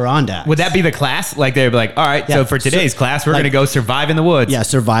the Adirondacks. Would that be the class? Like they'd be like, all right, so for today's class, we're going to go survive in the woods. Yeah.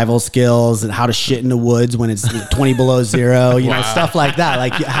 Survival skills and how to shit in the woods when it's 20 below zero, you know, stuff like that.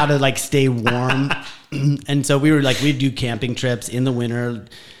 Like how to like stay warm. And so we'd do camping trips in the winter,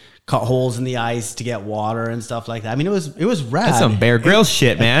 cut holes in the ice to get water and stuff like that. I mean, it was rad. That's some Bear Grylls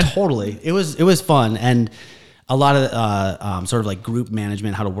shit, man. Totally. It was fun. And a lot of sort of like group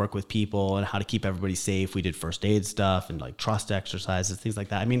management, how to work with people and how to keep everybody safe. We did first aid stuff and like trust exercises, things like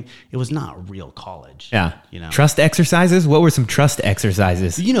that. I mean, it was not real college. Yeah. You know, Trust exercises? What were some trust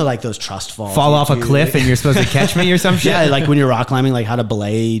exercises? you know, like those trust falls. Fall you off a do. cliff and you're supposed to catch me or some shit? Yeah, like when you're rock climbing, like how to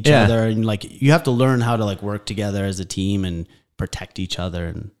belay each Yeah. other, and like you have to learn how to like work together as a team and protect each other,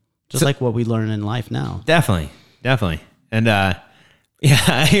 and just like what we learn in life now. Definitely. And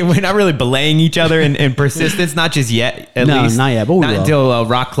yeah, we're not really belaying each other in persistence, not just yet, at No, least. not yet, but we not will. until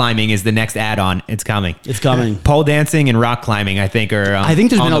rock climbing is the next add-on. It's coming. It's coming. Pole dancing and rock climbing, I think, are I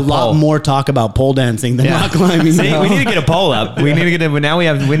think there's on been a the lot pole. more talk about pole dancing than rock climbing. See, now. we need to get a pole up. We need to get now we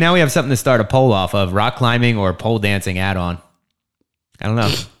have something to start a pole off of, rock climbing or pole dancing add-on. I don't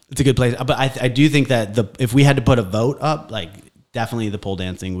know. It's a good place, but I do think that if we had to put a vote up, like definitely the pole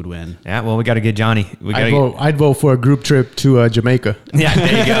dancing would win. Yeah, well, we got to get Johnny. We got to I'd vote for a group trip to Jamaica. Yeah,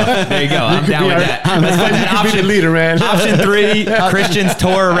 there you go. I'm down with that. Let's put that You could be the leader, man. Option 3, Christian's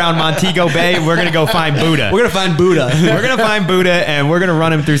tour around Montego Bay. We're going to go find Buddha. We're gonna find Buddha, We're going to find Buddha, and we're going to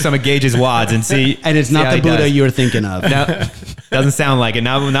run him through some of Gage's wads and see. and it's see not how the he Buddha does. you're thinking of. No, doesn't sound like it.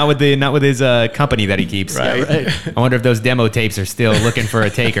 Not with his company that he keeps. Right. I wonder if those demo tapes are still looking for a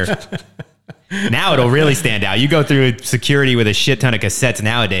taker. Now it'll really stand out. You go through security with a shit ton of cassettes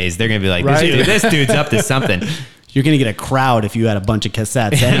nowadays. They're going to be like, Right. this dude's up to something. You're gonna get a crowd if you had a bunch of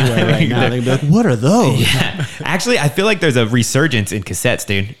cassettes anywhere right now. They'd be like, "What are those?" Yeah. Actually, I feel like there's a resurgence in cassettes,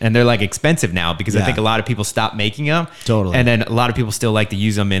 dude. And they're like expensive now because I Yeah. think a lot of people stopped making them. Totally. And then a lot of people still like to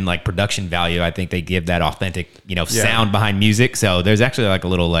use them in like production value. I think they give that authentic, sound behind music. So there's actually like a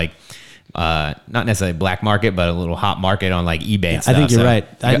little like, not necessarily black market, but a little hot market on like eBay and I stuff. think you're So, right.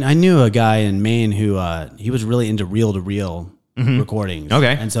 yeah. I knew a guy in Maine who he was really into reel-to-reel recordings.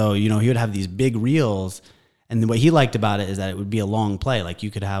 Okay. And so, he would have these big reels. And what he liked about it is that it would be a long play. Like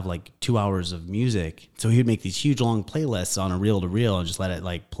you could have like 2 hours of music. So he would make these huge long playlists on a reel-to-reel and just let it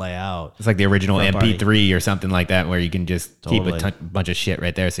like play out. It's like the original For a MP3 or something like that, where you can just keep Totally. a bunch of shit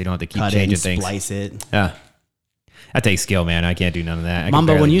right there, so you don't have to keep Cut changing it, things. splice it. Yeah, that takes skill, man. I can't do none of that. I can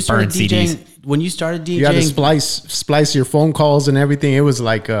Mamba, when barely you started burn CDs. DJing, You had to splice your phone calls and everything. It was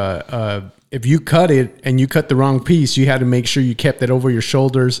like if you cut it and you cut the wrong piece, you had to make sure you kept it over your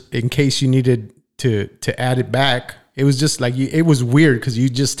shoulders in case you needed to add it back. It was just like it was weird because you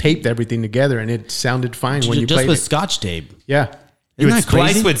just taped everything together and it sounded fine when you just played with it. Scotch tape. Yeah, You Isn't would that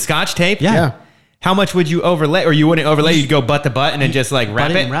crazy? splice with Scotch tape? Yeah. yeah. How much would you overlay? Or you wouldn't overlay, you'd go butt to butt and then just like wrap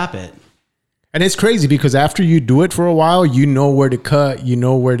Cut it? and wrap it. And it's crazy because after you do it for a while, you know where to cut, you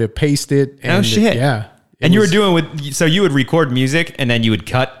know where to paste it. And Oh, shit. Yeah. And you were doing so you would record music and then you would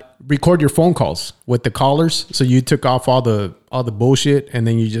cut. record your phone calls with the callers. So you took off all the bullshit and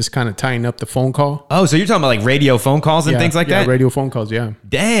then you just kind of tighten up the phone call. Oh, so you're talking about like radio phone calls and things like that? Radio phone calls. Yeah.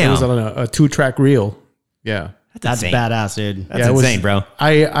 Damn. It was on a 2-track reel. Yeah. That's insane. badass, dude. That's Yeah, it was- insane, bro.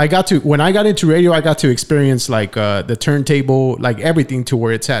 I got to, when I got into radio, I got to experience like the turntable, like everything to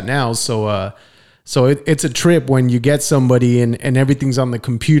where it's at now. So it's a trip when you get somebody and everything's on the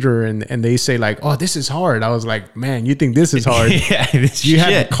computer and they say like, oh, this is hard. I was like, man, you think this is hard? Yeah, this You shit.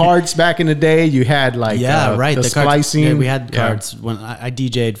 had cards back in the day. You had like Right. the cards. splicing. Yeah, we had Yeah. cards when I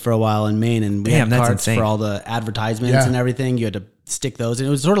DJ'd for a while in Maine, and we Damn, had that's cards insane. for all the advertisements Yeah. and everything. You had to stick those, and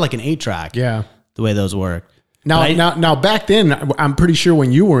it was sort of like an 8-track. Yeah. The way those work. Now, But I- now, back then, I'm pretty sure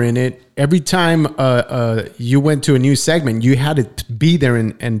when you were in it, every time you went to a new segment, you had to be there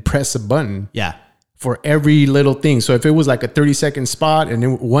and press a button Yeah. for every little thing. So if it was like a 30-second spot, and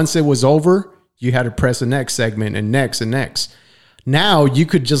then once it was over, you had to press the next segment and next and next. Now you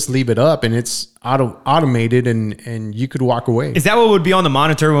could just leave it up, and it's automated, and you could walk away. Is that what would be on the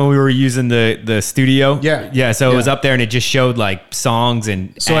monitor when we were using the studio? Yeah. Yeah. So it was Yeah. up there and it just showed like songs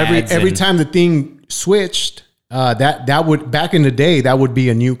and So ads every and- time the thing switched, that would, back in the day, that would be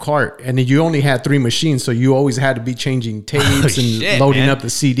a new cart, and then you only had 3 machines, so you always had to be changing tapes and shit, loading man. up the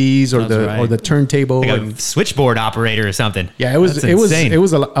CDs or That's right. the turntable. like and a switchboard operator or something. yeah, it was That's it insane.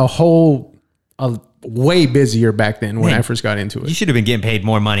 was a whole way busier back then when Man, I first got into You it. should have been getting paid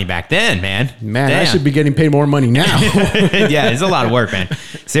more money back then, man. Man, I Damn. should be getting paid more money now. Yeah, it's a lot of work, man.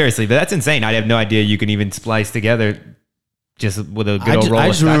 Seriously, but that's insane. I have no idea you can even splice together just with a good old roll I of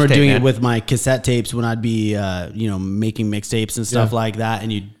just Scotch remember tape, doing man. it with my cassette tapes when I'd be, making mixtapes and stuff Yeah. like that,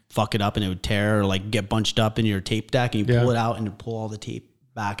 and you'd fuck it up and it would tear or like get bunched up in your tape deck, and you Yeah. pull it out and you pull all the tape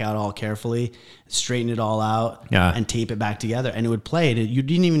back out all carefully, straighten it all out, Yeah. and tape it back together, and it would play. You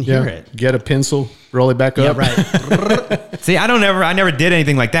didn't even hear it. Get a pencil, roll it back Yeah, up. right. See, I never did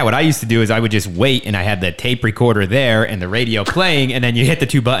anything like that. What I used to do is I would just wait and I had the tape recorder there and the radio playing, and then you hit the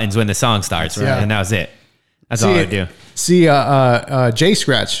 2 buttons when the song starts, right. and that was it. That's all I do. See, Jay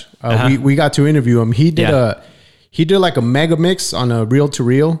Scratch, Uh-huh. we got to interview him. He did Yeah. he did like a mega mix on a reel to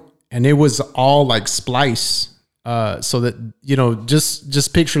reel, and it was all like splice. So that, you know,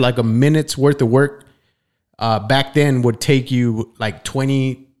 just picture like a minute's worth of work back then would take you like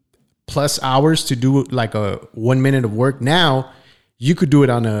 20 plus hours to do like a 1 minute of work. Now you could do it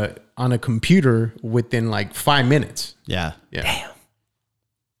on a computer within like 5 minutes. Yeah. Damn.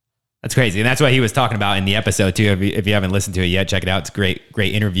 That's crazy. And that's what he was talking about in the episode too. If you haven't listened to it yet, check it out. It's a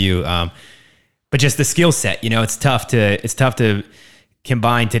great interview. But just the skill set, you know, it's tough to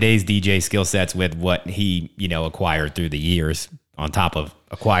combine today's DJ skill sets with what he, you know, acquired through the years on top of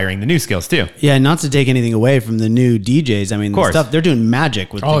acquiring the new skills too. Yeah, not to take anything away from the new DJs. I mean, the stuff they're doing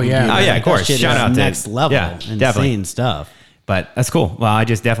magic with. Oh, yeah. Oh, yeah, of course. Shout out to next level. Yeah, insane definitely. stuff. But that's cool. Well, I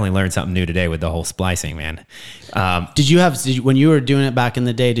just definitely learned something new today with the whole splicing, man. Did you when you were doing it back in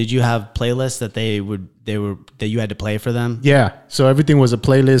the day, did you have playlists that that you had to play for them? Yeah. So everything was a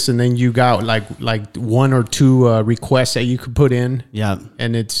playlist, and then you got like 1 or 2 requests that you could put in. Yeah.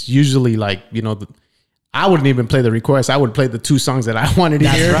 And it's usually like, you know, I wouldn't even play the request. I would play the 2 songs that I wanted to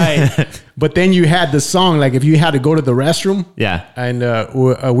hear. That's right. But then you had the song, like if you had to go to the restroom. Yeah. And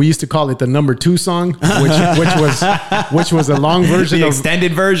we used to call it the number 2 song, which was a long version The of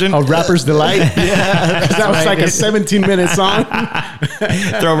extended version of Rapper's Delight. Yeah. That was like a 17-minute song.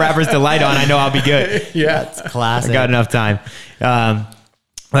 Throw Rapper's Delight on. I know I'll be good. Yeah. It's classic. I got enough time.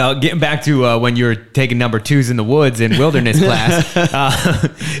 Well, getting back to when you were taking number 2s in the woods in wilderness class.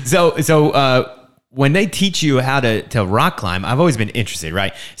 So when they teach you how to rock climb, I've always been interested,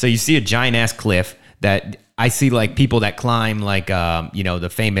 right? So you see a giant ass cliff that I see like people that climb like, you know, the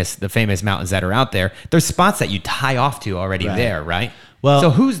famous mountains that are out there. There's spots that you tie off to already there, right? Well, so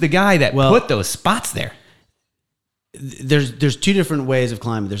who's the guy that put those spots there? There's 2 different ways of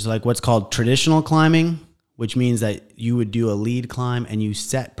climbing. There's like what's called traditional climbing, which means that you would do a lead climb and you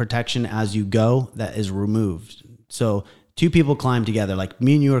set protection as you go that is removed. So 2 people climb together, like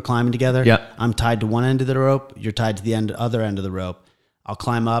me and you are climbing together. Yep. I'm tied to one end of the rope. You're tied to the other end of the rope. I'll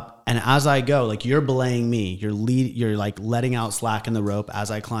climb up, and as I go, like you're belaying me, you're like letting out slack in the rope as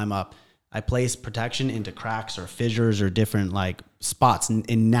I climb up. I place protection into cracks or fissures or different like spots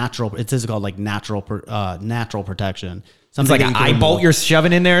in natural. It's called like natural protection. Something It's like an eye bolt you're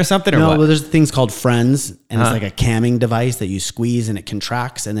shoving in there or something, or no, what? well, there's things called Friends, and it's like a camming device that you squeeze and it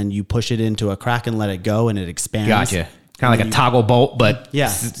contracts, and then you push it into a crack and let it go, and it expands. Gotcha. Kind of like a toggle bolt, but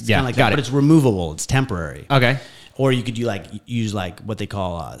it's yeah, kind of like got that, it. but it's removable. It's temporary. Okay. Or you could use what they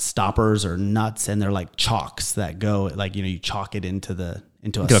call stoppers or nuts, and they're like chalks that go like, you know, you chalk it into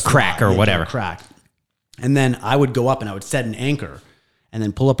a crack slot, or into whatever. a crack. And then I would go up and I would set an anchor, and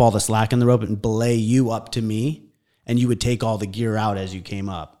then pull up all the slack in the rope and belay you up to me, and you would take all the gear out as you came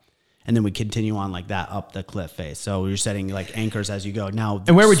up. And then we continue on like that up the cliff face. So you're setting like anchors as you go. Now,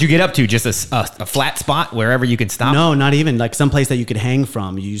 And where would you get up to? Just a flat spot wherever you can stop? no, not even like some place that you could hang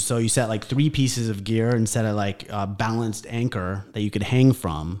from. You set like 3 pieces of gear and set a like balanced anchor that you could hang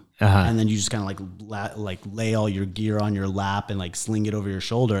from, and then you just kind of like lay all your gear on your lap and like sling it over your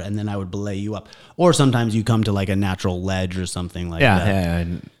shoulder, and then I would belay you up. Or sometimes you come to like a natural ledge or something like that. Yeah.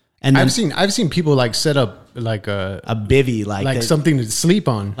 And then I've seen people like set up like a bivvy, like something to sleep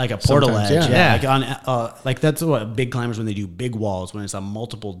on, like a portal edge. sometimes, Yeah. Like on like that's what big climbers when they do big walls when it's a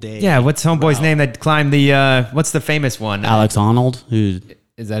multiple day. Yeah, what's homeboy's name that climbed the, what's the famous one? Alex Arnold, who's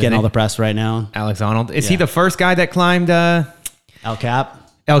Is that his getting all name? the press right now. Alex Arnold. Is he Yeah. the first guy that climbed El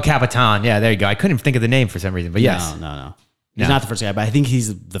Cap. El Capitan? Yeah, there you go. I couldn't think of the name for some reason, but yes. No. He's No. not the first guy, but I think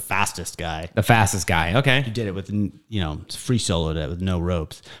he's the fastest guy. The fastest guy. Okay. He did it with, free soloed it with no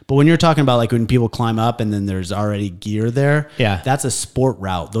ropes. But when you're talking about like when people climb up and then there's already gear there, Yeah. that's a sport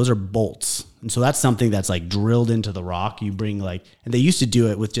route. Those are bolts. And so that's something that's like drilled into the rock. You bring and they used to do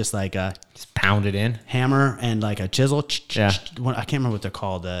it with just like a Just pound it in. hammer and like a chisel. Yeah. I can't remember what they're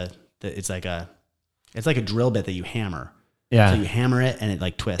called. It's like a drill bit that you hammer. Yeah. So you hammer it and it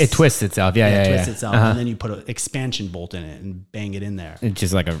like twists. It twists itself. Yeah, It yeah, twists yeah. itself, and then you put an expansion bolt in it and bang it in there. It's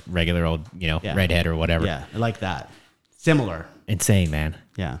just like a regular old, Yeah. redhead or whatever. Yeah, I like that. Similar. Insane, man.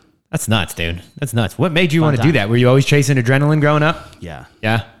 Yeah. That's nuts, dude. That's nuts. What made you want to do time. that? Were you always chasing adrenaline growing up? Yeah.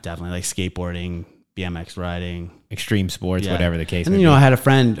 Yeah. Definitely like skateboarding, BMX riding. Extreme sports, Yeah. whatever the case And may then, be. I had a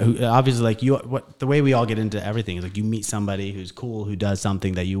friend who obviously like the way we all get into everything is like you meet somebody who's cool, who does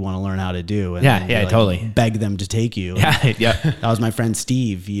something that you want to learn how to do. And Yeah, then you, yeah, like, totally. beg them to take you. Yeah, yeah. That was my friend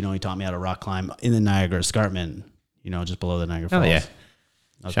Steve. He taught me how to rock climb in the Niagara Escarpment, just below the Niagara Falls. Oh, yeah.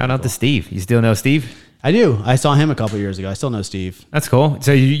 That Shout was out cool. to Steve. You still know Steve? I do. I saw him a couple years ago. I still know Steve. That's cool.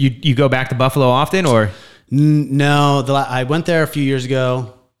 So you go back to Buffalo often, or? No, I went there a few years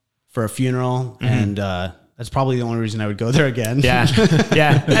ago for a funeral, and That's probably the only reason I would go there again. Yeah.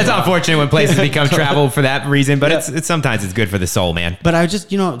 Yeah. That's unfortunate when places become travel for that reason, but it's sometimes it's good for the soul, man. But I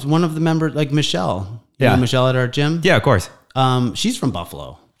just, one of the members, like Michelle. You know Michelle at our gym? Yeah, of course. She's from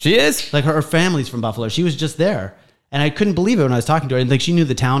Buffalo. She is? Like her family's from Buffalo. She was just there. And I couldn't believe it when I was talking to her. And like she knew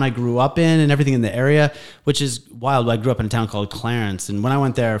the town I grew up in and everything in the area, which is wild. I grew up in a town called Clarence. And when I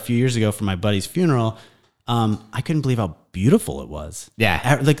went there a few years ago for my buddy's funeral, I couldn't believe how beautiful it was.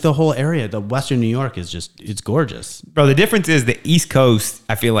 Yeah. Like the whole area, the Western New York is it's gorgeous. Bro, the difference is the East Coast,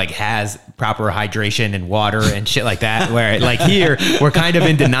 I feel like, has proper hydration and water and shit like that. Where like here, we're kind of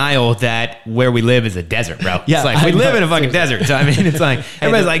in denial that where we live is a desert, bro. Yeah, it's like we live in a fucking desert. So I mean, it's like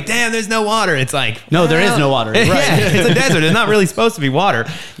everybody's like, damn, there's no water. It's like, No, there is no water. Right. Yeah, it's a desert. It's not really supposed to be water.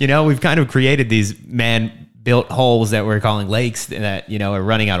 We've kind of created these man-built holes that we're calling lakes that, are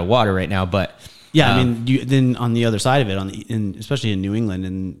running out of water right now. But yeah, I mean, then on the other side of it, especially in New England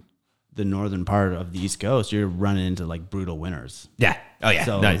and the northern part of the East Coast, you're running into like brutal winters. Yeah. Oh yeah.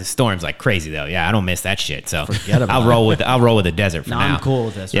 So- No, the storm's like crazy though. Yeah, I don't miss that shit. So Forget about I'll roll with the desert for No, now. I'm cool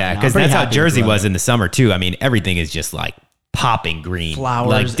with this right Yeah, now. because I'm pretty that's how happy with Jersey the was weather. in the summer too. I mean, everything is just like popping green, Flowers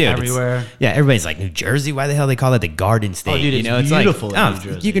like, dude, it's- everywhere. Yeah, everybody's like, New Jersey. Why the hell they call it the Garden State? Oh, dude, it's it's beautiful like, in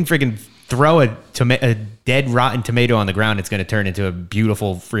New Jersey. you can freaking throw a dead rotten tomato on the ground. It's going to turn into a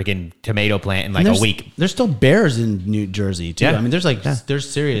beautiful freaking tomato plant in like a week. There's still bears in New Jersey too. Yeah. I mean, there's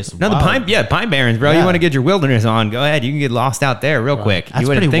serious. No, the Pine Barrens, bro. Yeah. You want to get your wilderness on? Go ahead. You can get lost out there real quick. That's You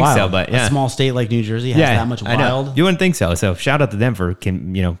wouldn't pretty think wild. so, but yeah, A small state like New Jersey has that much I know. wild. You wouldn't think so. So shout out to them for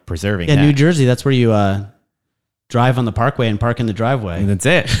preserving Yeah, that. New Jersey. That's where you drive on the parkway and park in the driveway. That's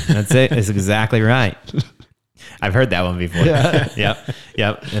it. That's it. It's exactly right. I've heard that one before. Yep.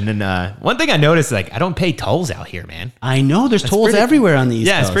 And then one thing I noticed, like, I don't pay tolls out here, man. I know there's tolls pretty- everywhere on the East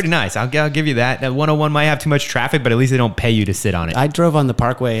Yeah, Coast. it's pretty nice. I'll give you that. That 101 might have too much traffic, but at least they don't pay you to sit on it. I drove on the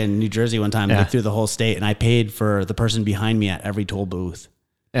parkway in New Jersey one time, Yeah. like through the whole state, and I paid for the person behind me at every toll booth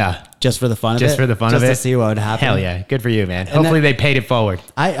yeah. just for the fun of it. Just for the fun of it. Just to see what would happen. Hell yeah. Good for you, man. Hopefully they paid it forward.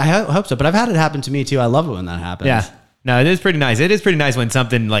 I hope so, but I've had it happen to me too. I love it when that happens. Yeah. No, it is pretty nice. It is pretty nice when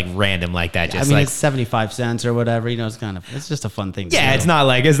something like random like that just I mean, like it's 75 cents or whatever. It's just a fun thing. yeah, to it's do. not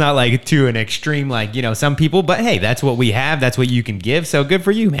like to an extreme like, some people, but hey, that's what we have. That's what you can give. So good for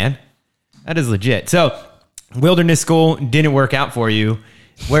you, man. That is legit. So wilderness school didn't work out for you.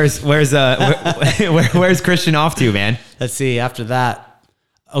 Where's Christian off to, man? Let's see. After that,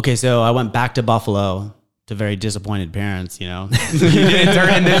 okay, so I went back to Buffalo to very disappointed parents. You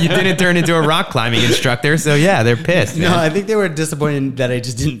didn't turn into a rock climbing instructor. So yeah, they're pissed. Man. No, I think they were disappointed that I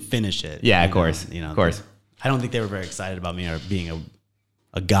just didn't finish it. Yeah, of You course. know, Of course. I don't think they were very excited about me or being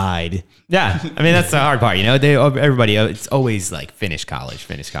a guide. Yeah, I mean that's the hard part, everybody. It's always like finish college,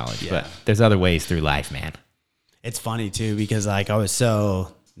 but there's other ways through life, man. It's funny too because like I was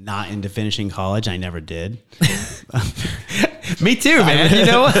so not into finishing college, I never did. Me too, man. You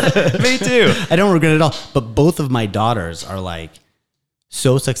know what? Me too. I don't regret it at all. But both of my daughters are like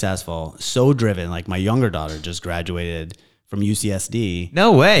so successful, so driven. Like my younger daughter just graduated from UCSD.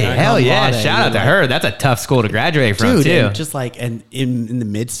 No way. Yeah, Hell yeah. Colorado, Shout out to her. That's a tough school to graduate from Dude, too. and just like, and in the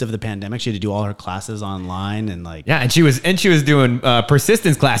midst of the pandemic, she had to do all her classes online and like, Yeah, and she was doing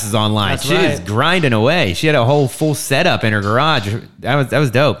persistence classes online. That's She was right. grinding away. She had a whole full setup in her garage. That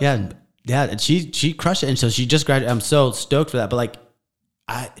was dope. yeah, and she crushed it. And so she just graduated. I'm so stoked for that. But like,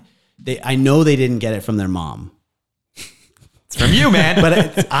 I know they didn't get it from their mom. It's from you, man.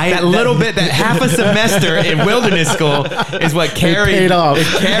 But that half a semester in wilderness school is what paid off.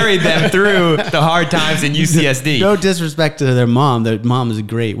 carried them through the hard times in UCSD. No disrespect to their mom. Their mom is a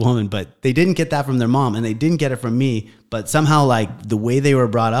great woman, but they didn't get that from their mom and they didn't get it from me. But somehow like the way they were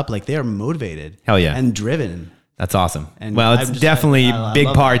brought up, like they are motivated. Hell yeah. And driven. That's awesome. And Well, it's I'm just definitely like, I big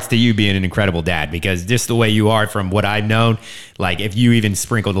love parts to you being an incredible dad because just the way you are from what I've known, like if you even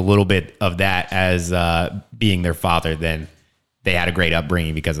sprinkled a little bit of that as being their father, then they had a great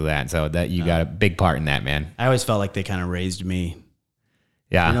upbringing because of that. So that you got a big part in that, man. I always felt like they kind of raised me.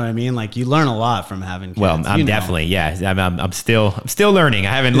 Yeah. You know what I mean? Like you learn a lot from having kids. Well, I'm you know. definitely, yeah. I'm still learning.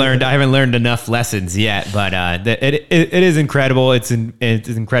 I haven't learned enough lessons yet, but it is incredible. It's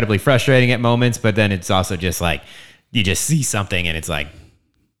incredibly frustrating at moments, but then it's also just like you just see something and it's like,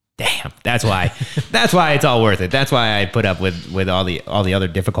 damn. That's why it's all worth it. That's why I put up with all the other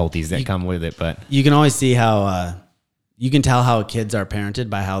difficulties that come with it. But You can always see how you can tell how kids are parented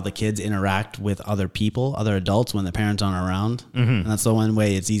by how the kids interact with other people, other adults when the parents aren't around. Mm-hmm. And that's the one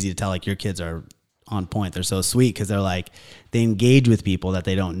way it's easy to tell like your kids are on point. They're so sweet because they're like, they engage with people that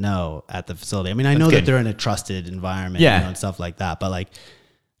they don't know at the facility. I mean, I know good. that they're in a trusted environment Yeah. and stuff like that, but like,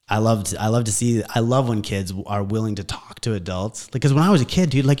 I love when kids are willing to talk to adults. Because when I was a kid,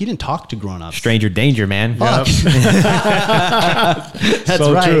 dude, like you didn't talk to grown-ups. Stranger danger, man. Fuck. That's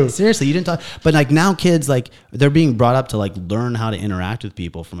So right. true. Seriously, you didn't talk. But like now kids, like they're being brought up to like learn how to interact with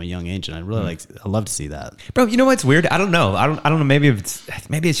people from a young age. And I really I love to see that. Bro, you know what's weird? I don't know. I don't know. Maybe it's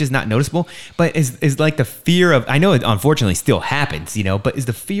just not noticeable. But is like the fear of, I know it unfortunately still happens, you know, but is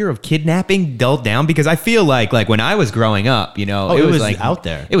the fear of kidnapping dulled down? Because I feel like when I was growing up, you know, it was like out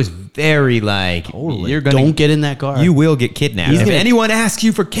there. It was very like, Totally. you're gonna Don't get in that car. You will get kidnapped. If anyone asks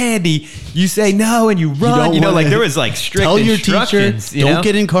you for candy, you say no and you run. You know, like there was like strict Tell your teacher, instructions. You don't know?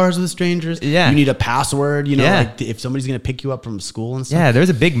 get in cars with strangers. Yeah. You need a password. You know, Yeah. like if somebody's going to pick you up from school and stuff. Yeah, there was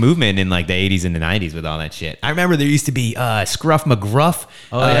a big movement in like the 80s and the 90s with all that shit. I remember there used to be Scruff McGruff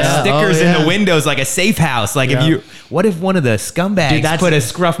yeah. stickers Oh, yeah. in the windows, like a safe house. Like what if one of the scumbags Dude, that's- put a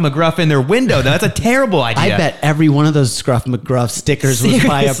Scruff McGruff in their window? That's a terrible idea. I bet every one of those Scruff McGruff stickers was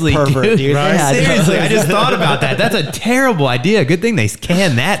by a Seriously, pervert, dude. Right? Yeah, Seriously, I just thought about that. That's a terrible idea. Good thing they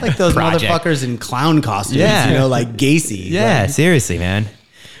canned that like those project. motherfuckers in clown costumes, Yeah. you know, like Gacy. Yeah, Like, seriously, man.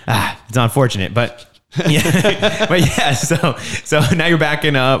 It's unfortunate, but yeah, but yeah. So now you're back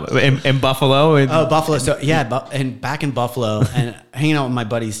in Buffalo. And, oh, Buffalo. So yeah, and back in Buffalo and hanging out with my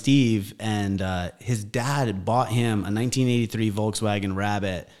buddy Steve, and his dad bought him a 1983 Volkswagen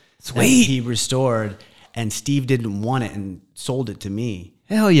Rabbit. Sweet. That he restored, and Steve didn't want it and sold it to me.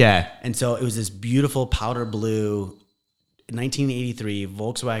 hell yeah. And so it was this beautiful powder blue 1983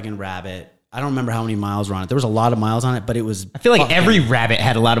 Volkswagen Rabbit. I don't remember how many miles were on it. There was a lot of miles on it, but it was. I feel like every rabbit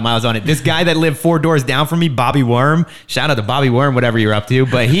had a lot of miles on it. This guy that lived 4 doors down from me, Bobby Worm. Shout out to Bobby Worm, whatever you're up to.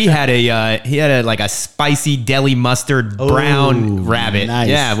 But he had a like a spicy deli mustard brown rabbit. nice.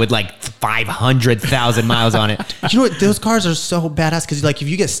 Yeah, with like 500,000 miles on it. You know what? Those cars are so badass because like if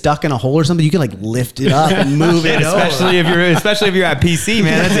you get stuck in a hole or something, you can like lift it up and move it. especially if you're at PC,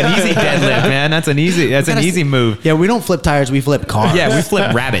 man. That's an easy deadlift, man. That's an easy move. Yeah, we don't flip tires, we flip cars. Yeah, we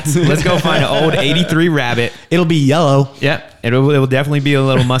flip rabbits. Let's go find an old 83 rabbit. It'll be yellow. Yeah, it will definitely be a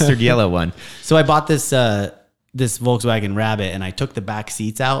little mustard yellow one. So I bought this this Volkswagen Rabbit, and I took the back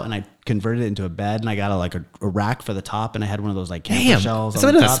seats out and I converted it into a bed, and I got a rack for the top, and I had one of those like camper shells. It's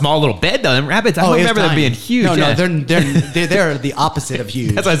a small little bed though. Them rabbits, I don't remember them being huge. No, Yeah. they're the opposite of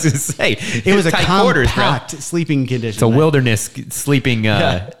huge. That's what I was going to say. It was a tight quarters, bro. compact sleeping condition. It's a wilderness sleeping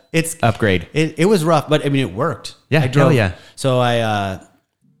It's upgrade. It was rough, but I mean it worked. Yeah, I drove. hell yeah. So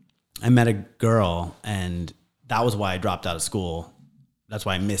I met a girl, and that was why I dropped out of school. That's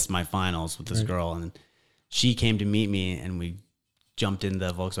why I missed my finals with this girl, and she came to meet me, and we jumped in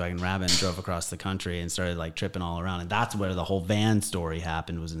the Volkswagen Rabbit and drove across the country and started like tripping all around. And that's where the whole van story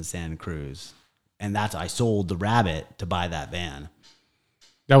happened, was in Santa Cruz. And I sold the Rabbit to buy that van.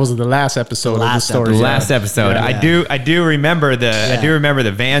 That was the last episode of the story. The last episode. Yeah. I do remember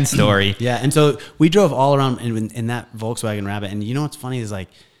the van story. Yeah, and so we drove all around in that Volkswagen Rabbit. And you know what's funny is like,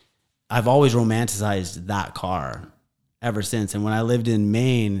 I've always romanticized that car ever since. And when I lived in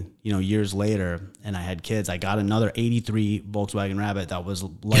Maine, you know, years later, and I had kids, I got another 83 Volkswagen Rabbit that was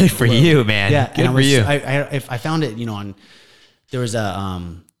like Good for you, man. Yeah, Good for you. I found it, you know, there was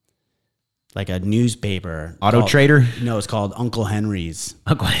a like a newspaper. Auto called- Trader? No, it's called Uncle Henry's.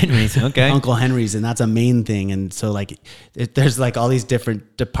 Uncle Henry's. Okay. Uncle Henry's, and that's a main thing. And so like there's like all these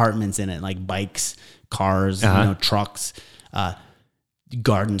different departments in it, like bikes, cars, you know, trucks,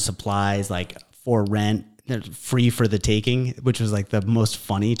 garden supplies, like for rent, they're free for the taking, which was like the most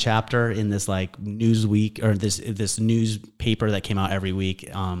funny chapter in this like Newsweek or this newspaper that came out every week.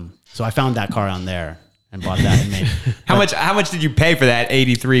 So I found that car on there and bought that and made How much did you pay for that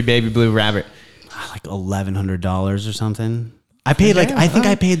 83 baby blue rabbit? like $1,100 or something. I paid I think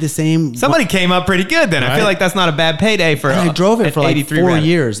I paid the same. Somebody came up pretty good then. I feel like that's not a bad payday for. And I drove it an for like 83 4 rabbit.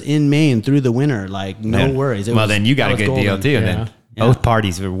 years in Maine through the winter, like no worries. It Well, was- then you got that a was good deal golden. too. Yeah. Then both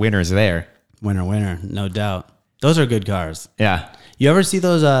parties were winners there. Winner, no doubt. Those are good cars. Yeah. You ever see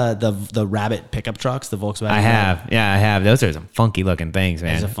those the Rabbit pickup trucks, the Volkswagen? I have. Yeah, I have. Those are some funky looking things,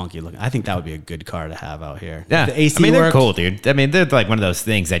 man. It's a funky looking. I think that would be a good car to have out here. Yeah. The AC I mean, they're works, cool, dude. I mean, they're like one of those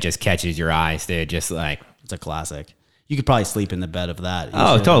things that just catches your eyes, dude. Just like, It's a classic. You could probably sleep in the bed of that. oh,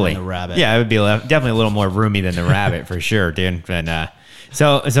 easier than totally. The Rabbit. Yeah, it would be definitely a little more roomy than the Rabbit for sure, dude. And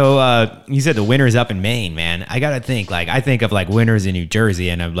so you said the winter's up in Maine, man. I gotta think. Like, I think of like winters in New Jersey,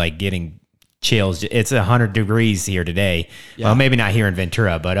 and I'm like getting chills. It's 100 degrees here today. Yeah. Well, maybe not here in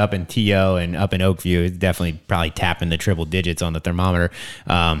Ventura, but up in TO and up in Oakview, it's definitely probably tapping the triple digits on the thermometer.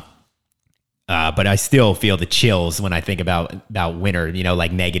 But I still feel the chills when I think about winter, you know,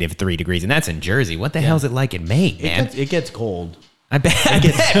 like -3 degrees. And that's in Jersey. What the hell is it like in Maine, man? It gets cold. I bet,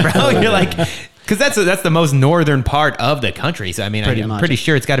 bro. You're like, Because that's the most northern part of the country. So I mean, I'm much. pretty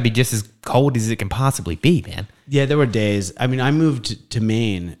sure it's got to be just as cold as it can possibly be, man. Yeah, there were days. I mean, I moved to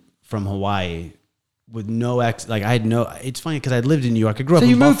Maine from Hawaii with it's funny because I lived in New York. I grew up So in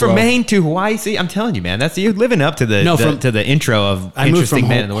you moved Buffalo. from Maine to Hawaii. See, I'm telling you, man, that's you're living up to the to the intro of I moved from interesting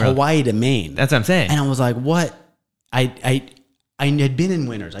man in the world. Hawaii to Maine. That's what I'm saying. And I was like, what? I had been in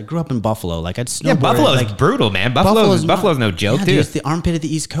winters. I grew up in Buffalo. Like I'd snowboard. Yeah, Buffalo's like, brutal, man. Buffalo's no joke, yeah, dude. dude. It's the armpit of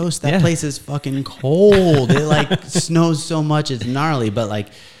the East Coast. That Yeah. place is fucking cold. It like snows so much. It's gnarly. But like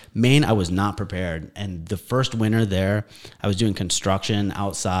Maine, I was not prepared. And the first winter there, I was doing construction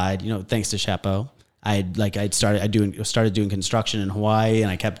outside. You know, thanks to Shepo. I started doing construction in Hawaii,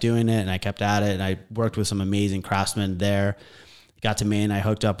 and I kept doing it, and I kept at it, and I worked with some amazing craftsmen there. Got to Maine, I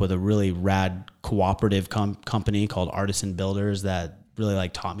hooked up with a really rad cooperative company called Artisan Builders that really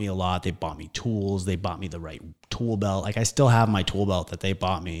like taught me a lot. They bought me tools. They bought me the right tool belt. Like I still have my tool belt that they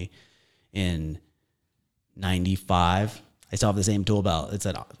bought me in 95. I still have the same tool belt. It's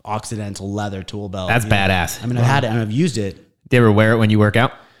an Occidental leather tool belt. That's badass. I mean, I've had it and I've used it. Do you ever wear it when you work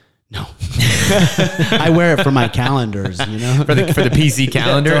out? No. I wear it for my calendars, you know? For the PC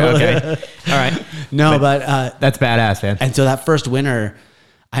calendar? Yeah, totally. Okay. All right. No, but That's badass, man. and so that first winter,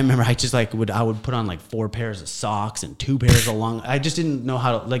 I remember I just like I would put on like 4 pairs of socks and 2 pairs of long. I just didn't know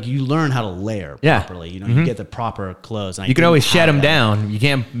how to like you learn how to layer properly. You know, you get the proper clothes. And You can always shed them down. You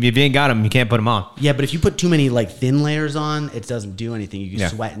can't, if you ain't got them, you can't put them on. Yeah, but if you put too many like thin layers on, it doesn't do anything. You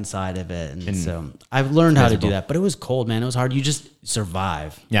sweat inside of it, and so I've learned how to do that. But it was cold, man. It was hard. You just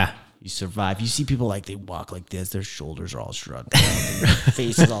survive. Yeah. You survive. You see people like they walk like this. Their shoulders are all shrugged up, and their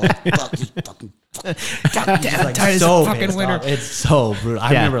faces all like fucking. God damn, like tired as so a fucking pissed winter. off. It's so brutal.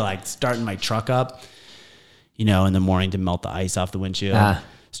 I Yeah. remember like starting my truck up, you know, in the morning to melt the ice off the windshield.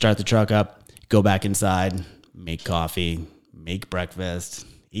 Start the truck up, go back inside, make coffee, make breakfast,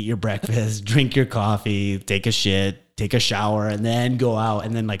 eat your breakfast, drink your coffee, take a shit, take a shower, and then go out.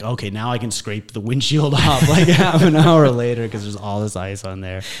 And then like, okay, now I can scrape the windshield off like half an hour later because there's all this ice on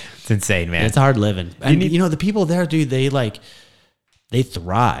there. It's insane, man. It's hard living. And you know, the people there, dude, they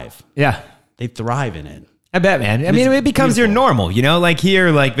thrive. Yeah. They thrive in it. I bet, man. I mean, it becomes your normal, you know, like here,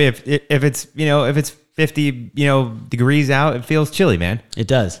 like if it's, you know, if it's 50, you know, degrees out, it feels chilly, man. It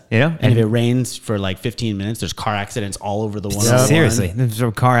does. You know? And if it rains for like 15 minutes, there's car accidents all over the 101. Seriously. There's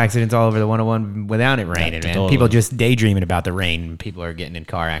some car accidents all over the 101 without it raining, man. totally. People just daydreaming about the rain. People are getting in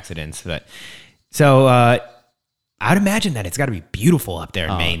car accidents. But so, I'd imagine that it's got to be beautiful up there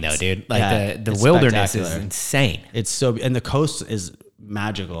in Maine, though, dude. Like the it's wilderness is spectacular. insane. It's so, and the coast is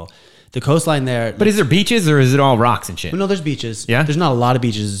magical. The coastline there. But is there beaches or is it all rocks and shit? no, there's beaches. Yeah? There's not a lot of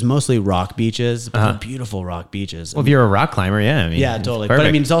beaches. It's mostly rock beaches, but they're beautiful rock beaches. Well, if you're a rock climber, yeah. I mean, Yeah, it's totally. perfect. But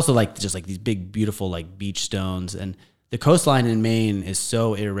I mean, it's also like just like these big, beautiful like beach stones, and the coastline in Maine is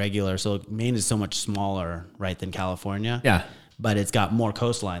so irregular. So Maine is so much smaller, right, than California. Yeah. But it's got more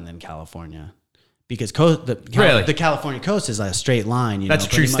coastline than California, because Really? the California coast is a straight line. You That's know, a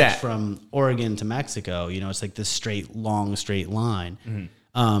true pretty much stat. from Oregon to Mexico. You know, it's like this long straight line.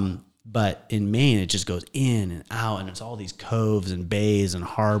 Mm-hmm. But in Maine, it just goes in and out, and it's all these coves and bays and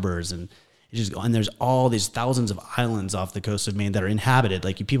harbors, and it just and there's all these thousands of islands off the coast of Maine that are inhabited.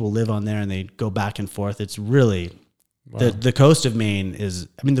 Like people live on there, and they go back and forth. It's really the coast of Maine is.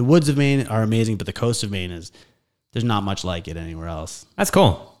 I mean, the woods of Maine are amazing, but the coast of Maine is. There's not much like it anywhere else. That's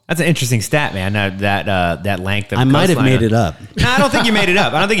cool. That's an interesting stat, man. That length of I might have coastline. made it up. No, I don't think you made it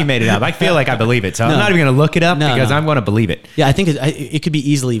up. I feel like I believe it. So I'm No. not even going to look it up No, because no. I'm going to believe it. Yeah, I think it could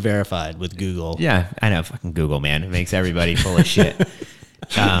be easily verified with Google. Yeah, I know. Fucking Google, man. It makes everybody full of shit.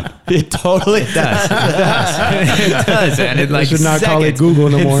 It totally does. It does, and it like should not call it seconds. Google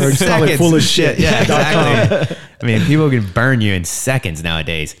no more. Just call it Seconds. full of shit. Yeah, exactly. I mean, people can burn you in seconds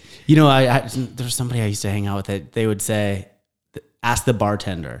nowadays. You know, there was somebody I used to hang out with that they would say, ask the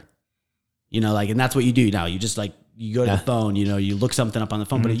bartender. You know, like, and that's what you do now. You just like, you go to the phone, you know, you look something up on the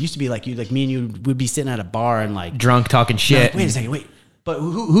phone. But it used to be like me and you would be sitting at a bar and like, Drunk talking you're shit. like, wait a second, wait. But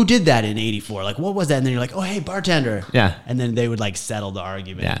who did that in '84? Like, what was that? And then you're like, oh, hey, bartender. Yeah. And then they would like settle the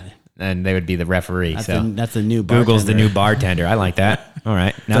argument. Yeah, and they would be the referee. That's, so that's the new bartender. Google's the new bartender. I like that. All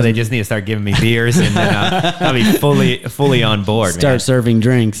right, now they just need to start giving me beers, and then I'll be fully on board. Start man. serving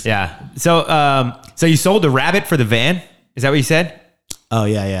drinks. Yeah. So so you sold the rabbit for the van? Is that what you said? Oh,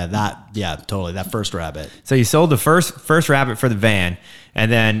 yeah. Totally. That first rabbit. So you sold the first rabbit for the van,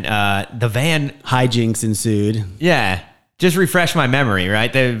 and then the van. Hijinks ensued. Yeah. Just refresh my memory,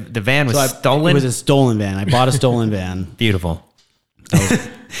 right? The van was stolen. It was a stolen van. I bought a stolen van. Beautiful.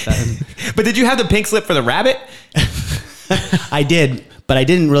 But did you have the pink slip for the rabbit? I did, but I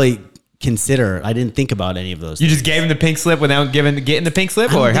didn't really consider. I didn't think about any of those. You things. just gave him the pink slip without getting the pink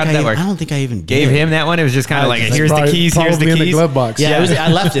slip, or how did that work? I don't think I even Gave did. him that one. It was just kind of like, just here's the keys. Here's the Probably in the keys. glove box. Yeah,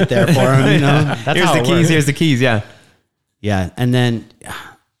 I left it there for him. You know, that's Here's how the it keys. works. Here's the keys. Yeah. Yeah, and then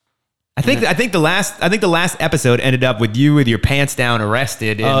I think the last episode ended up with you with your pants down,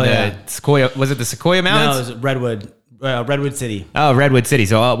 arrested in the Sequoia. Was it the Sequoia no, Mountains? it was Redwood City. Oh, Redwood City.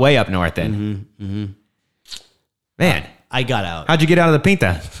 So way up north then. Man, I got out. how'd you get out of the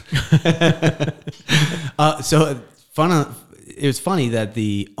Pinta? It was funny that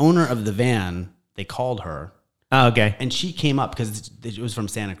the owner of the van, they called her, Oh, okay. and she came up because it was from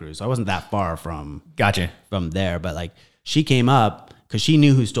Santa Cruz. So I wasn't that far from Gotcha. there, but like she came up because she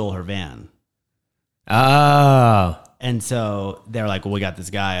knew who stole her van. Oh. And so they're like, well, we got this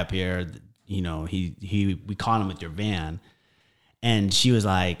guy up here. You know, we caught him with your van. And she was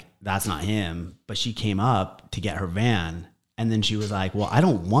like, that's not him. But she came up to get her van. And then she was like, well, I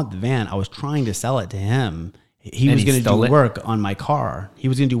don't want the van. I was trying to sell it to him. He And was he going to stole do it? work on my car. He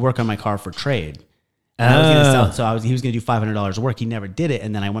was going to do work on my car for trade. And I was going to sell it. So he was going to do $500 of work. He never did it.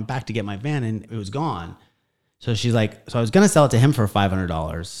 And then I went back to get my van and it was gone. So she's like, so I was going to sell it to him for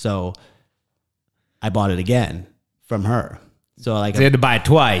 $500. So I bought it again from her. So like, So you had to buy it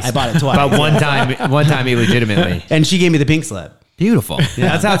twice. I bought it twice. But one time illegitimately. and she gave me the pink slip. Beautiful.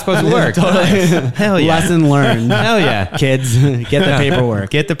 That's how it's supposed to work. Hell yeah. Lesson learned. Hell yeah. Kids, get the paperwork.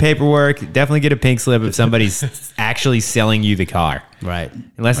 Get the paperwork. Definitely get a pink slip if somebody's actually selling you the car. Right.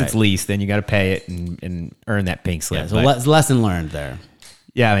 Unless it's Right. leased, then you got to pay it and earn that pink slip. Yeah, so But- lesson learned there.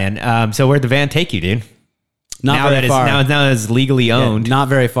 yeah, man. So where'd the van take you, dude? Not now very that far. it's now it's legally Yeah, owned. not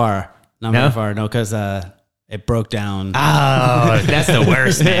very far. Not No? very far. No, because it broke down. Oh, that's the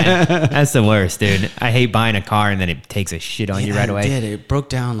worst, man. That's the worst, dude. I hate buying a car and then it takes a shit on you right away. It did. It broke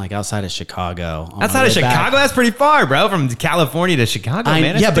down like outside of Chicago. on Outside my of way back. Chicago, that's pretty far, bro. From California to Chicago,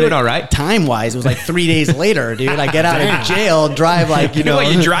 man. That's doing all right. Time wise, it was like 3 days later, dude. I get out of jail, drive like you know,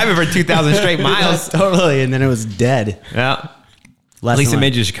 What, you driving for 2,000 straight miles? totally, and then it was dead. Yeah. At Lesson least it learned.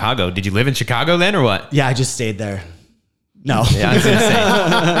 made you to Chicago. Did you live in Chicago then, or what? Yeah, I just stayed there. No. Yeah, I was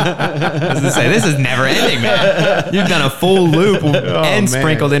gonna say. This is never ending, man. You've done a full loop and man.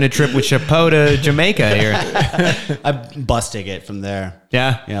 sprinkled in a trip with Chapeau to Jamaica here. I bus ticket from there.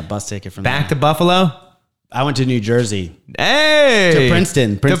 Yeah. Yeah, bus ticket from Back there. to Buffalo. I went to New Jersey. Hey, To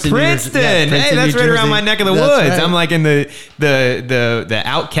Princeton. to Princeton, New Jersey. Princeton. Yeah, Princeton, Hey, that's New right around Jersey. my neck of the That's woods. right. I'm like in the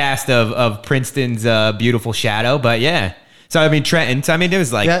outcast of Princeton's beautiful shadow. But yeah. So I mean Trenton. So I mean it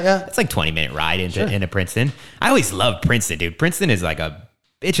was like it's like 20-minute ride into Princeton. I always loved Princeton, dude. Princeton is like a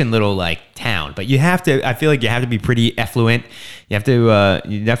bitchin' little like town, but you have to. I feel like you have to be pretty affluent. You have to.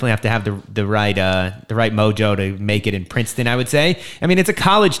 You definitely have to have the right mojo to make it in Princeton. I would say. I mean, it's a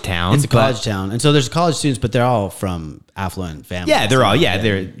college town. It's a college town. And so there's college students, but they're all from affluent families. Yeah, they're all. Yeah,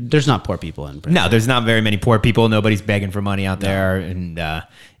 they're. There's not poor people in Princeton. No, there's not very many poor people. Nobody's begging for money out there, and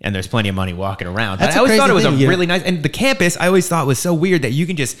there's plenty of money walking around. But That's I a always thought it was crazy a thing, really nice, and the campus I always thought was so weird that you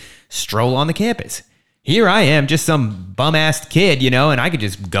can just stroll on the campus. Here I am, just some bum-assed kid, you know, and I could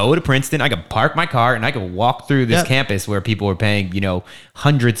just go to Princeton. I could park my car and I could walk through this campus where people were paying, you know,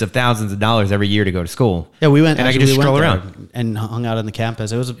 hundreds of thousands of dollars every year to go to school. Yeah, we went and I could actually, just we stroll went around. there and hung out on the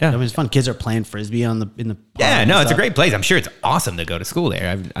campus. It was fun. Kids are playing frisbee in the park Yeah, and no, it's a stuff. great place. I'm sure it's awesome to go to school there.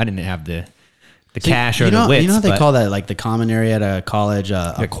 I didn't have the cash or you know, the wits. You know how they but- call that, like the common area at a college,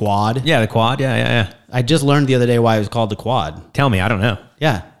 a quad? Yeah, the quad. Yeah. I just learned the other day why it was called the quad. Tell me, I don't know. What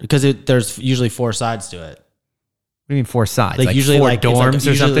Yeah, because there's usually 4 sides to it. do you mean 4 sides? Like usually, 4 like dorms it's or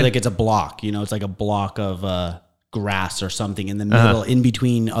usually something? like it's a block. You know, it's like a block of grass or something in the middle, in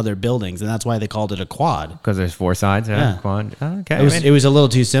between other buildings, and that's why they called it a quad. Because there's 4 sides. Yeah. Yeah. Quad. Oh, okay. It was a little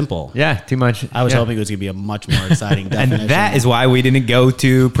too simple. yeah, too much. I was yeah. hoping it was going to be a much more exciting And definition. that is why we didn't go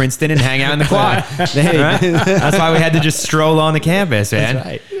to Princeton and hang out in the quad. Right? That's why we had to just stroll on the campus, man. That's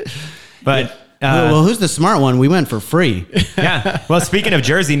right. But well, who's the smart one? We went for free. yeah. Well, speaking of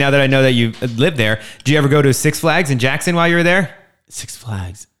Jersey, now that I know that you live there, do you ever go to Six Flags in Jackson while you were there? Six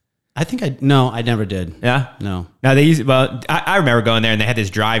Flags. I think I never did. Yeah. No. Now they used. Well, I remember going there and they had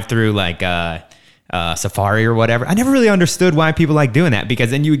this drive-through like safari or whatever. I never really understood why people like doing that, because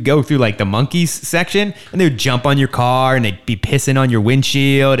then you would go through like the monkeys section and they would jump on your car and they'd be pissing on your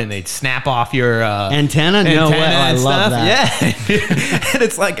windshield and they'd snap off your Antenna? No way. antenna I and love stuff. Yeah. And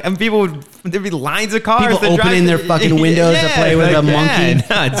it's like, and people would, there'd be lines of cars. People that opening their fucking windows to play with a monkey.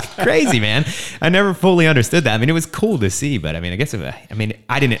 No, it's crazy, man. I never fully understood that. I mean, it was cool to see, but I mean, I guess,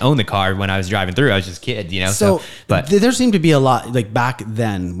 I didn't own the car when I was driving through. I was just a kid, you know? So, but there seemed to be a lot, like back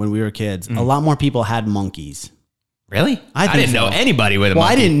then when we were kids, a lot more people had monkeys, Really? I think didn't know so. anybody with a Well,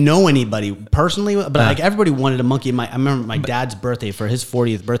 monkey. I didn't know anybody personally, but like everybody wanted a monkey. I remember my dad's birthday, for his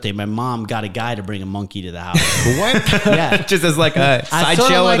 40th birthday, my mom got a guy to bring a monkey to the house. What? Yeah. Just as like a I sorta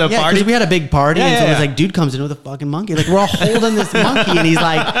sideshow like, at a yeah, party. 'cause we had a big party, Yeah, and so yeah, it was yeah. like, dude comes in with a fucking monkey. Like, we're all holding this monkey, and he's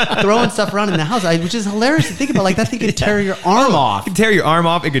like throwing stuff around in the house, which is hilarious to think about. Like, that thing could tear your arm off. It could tear your arm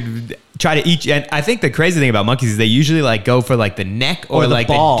off. It could try to eat you. And I think the crazy thing about monkeys is they usually like go for like the neck or the like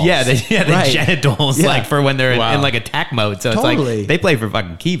balls. the Right. genitals, Yeah. like for when they're Wow. in like attack mode. So Totally. it's like they play for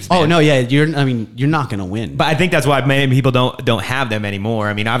fucking keeps. Man. Oh no, yeah, you're not gonna win. But I think that's why many people don't have them anymore.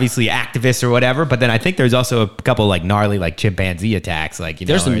 I mean, obviously activists or whatever, but then I think there's also a couple like gnarly like chimpanzee attacks, like there's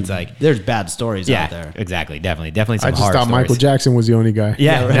where some, it's like there's bad stories yeah, out there. exactly, definitely some I just hard thought stories. Michael Jackson was the only guy.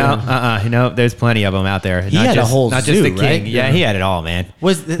 Yeah, no, there's plenty of them out there. He had a whole not zoo, just the king. right? Yeah, he had it all, man.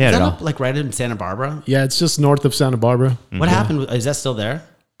 Was He had that it all. up like right in Santa Barbara? Yeah, it's just north of Santa Barbara. What happened? Is that still there?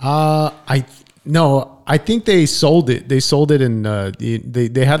 I think they sold it. They sold it, and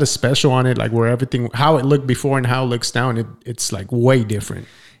they had a special on it, like where everything, how it looked before and how it looks now, and it's like way different.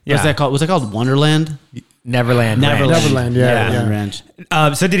 Yeah. Was that called Wonderland? Neverland. Neverland, yeah. Ranch.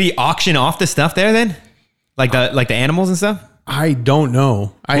 So did he auction off the stuff there then, like the animals and stuff? I don't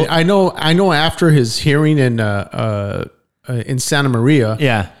know. I know after his hearing in Santa Maria,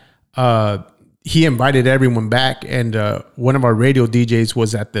 Yeah. he invited everyone back, and one of our radio DJs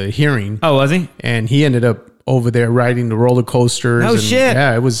was at the hearing. Oh, was he? And he ended up over there riding the roller coasters. Oh, and shit.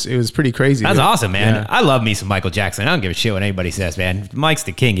 Yeah, it was pretty crazy. That's awesome, man. Yeah. I love me some Michael Jackson. I don't give a shit what anybody says, man. Mike's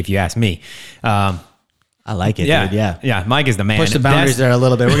the king, if you ask me. I like it, Yeah, dude. Yeah. yeah. Mike is the man. Push the boundaries there a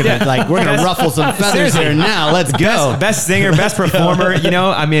little bit. We're gonna ruffle some feathers Seriously. here now. Let's go. Best singer, best performer. You know,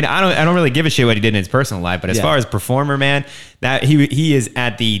 I mean, I don't really give a shit what he did in his personal life, but as Yeah. far as performer, man, that he is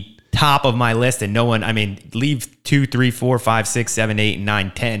at the top of my list, and no one. I mean, leave 2, 3, 4, 5, 6, 7, 8,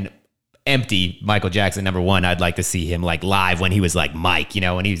 9, 10 empty. Michael Jackson number one. I'd like to see him like live when he was like Mike. You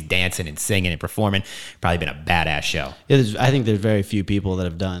know, when he was dancing and singing and performing. Probably been a badass show. I think there's very few people that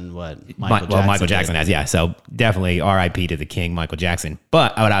have done what Michael Jackson has, yeah. So definitely R.I.P. to the king, Michael Jackson.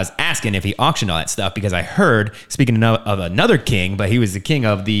 But what I was asking if he auctioned all that stuff, because I heard, speaking of another king, but he was the king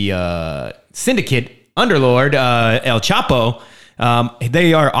of the syndicate underlord, El Chapo.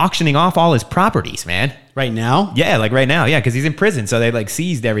 They are auctioning off all his properties, man. Right now? Yeah, like right now, yeah, because he's in prison, so they like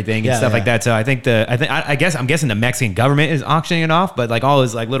seized everything and Yeah, stuff like yeah. that. So I think I'm guessing the Mexican government is auctioning it off, but like all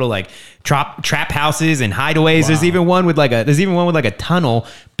his like little like trap houses and hideaways. There's even one with like a tunnel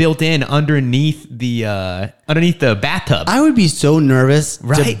built in underneath the bathtub. I would be so nervous to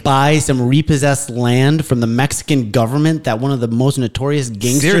Right. buy some repossessed land from the Mexican government that one of the most notorious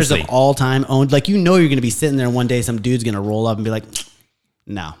gangsters Seriously. of all time owned. Like, you're going to be sitting there one day, some dude's going to roll up and be like,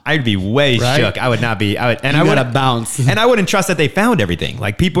 no. I'd be way Right? shook. I would not be. I You gotta bounce. and I wouldn't trust that they found everything.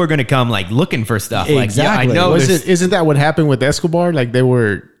 Like people are going to come like looking for stuff. Like Exactly. yeah, I know. Isn't that what happened with Escobar? Like they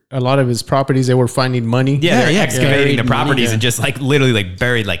were, a lot of his properties, they were finding money. Yeah, they're yeah, excavating buried the money, properties yeah. and just like literally like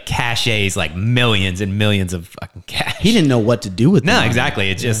buried like caches, like millions and millions of fucking cash. He didn't know what to do with No, them. exactly.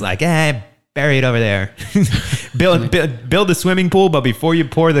 It's just like, bury it over there. build a swimming pool, but before you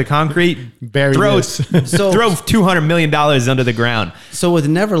pour the concrete, Bury throw this. So- throw $200 million under the ground. So with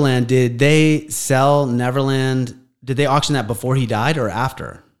Neverland, did they sell Neverland? Did they auction that before he died or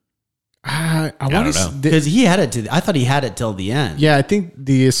after? I don't want know. to. Because he had it I thought he had it till the end. Yeah, I think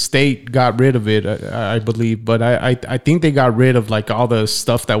the estate got rid of it. I believe, but I think they got rid of like all the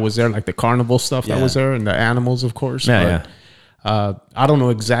stuff that was there, like the carnival stuff that Yeah. was there, and the animals, of course. Yeah, But, I don't know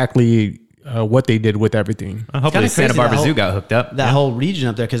exactly what they did with everything. Hopefully kinda Santa crazy Barbara that Zoo whole- got hooked up. That whole region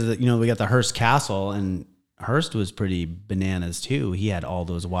up there, because we got the Hearst Castle, and Hearst was pretty bananas too. He had all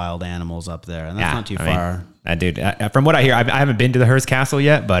those wild animals up there, and that's not too far. Dude, from what I hear, I haven't been to the Hearst Castle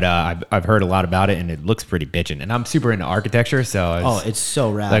yet, but I've heard a lot about it, and it looks pretty bitchin'. And I'm super into architecture, so I was It's so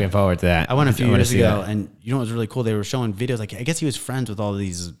rad. looking forward to that. I went a few wanna years see ago, that. and you know what was really cool? They were showing videos. Like, I guess he was friends with all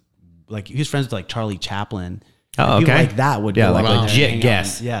these, like he was friends with like Charlie Chaplin. Oh, And people okay. like that would Yeah, go like up there and legit hang out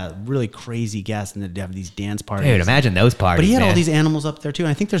guests. and- yeah, really crazy guests, and they'd have these dance parties. Dude, imagine those parties. But he had all man. these animals up there too, and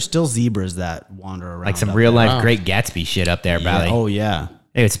I think there's still zebras that wander around. like some up real there. life Great Gatsby shit up there, Yeah. probably. Oh yeah.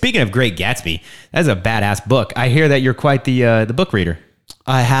 Hey, speaking of Great Gatsby, that's a badass book. I hear that you're quite the book reader.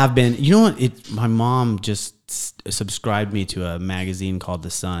 I have been. You know what? My mom just subscribed me to a magazine called The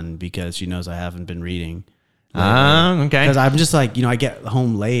Sun because she knows I haven't been reading. Okay. Because I'm just like, I get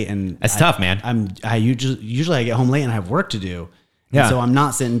home late and That's tough, man. I usually I get home late and I have work to do. And Yeah. so I'm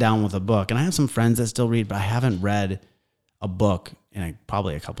not sitting down with a book. And I have some friends that still read, but I haven't read a book in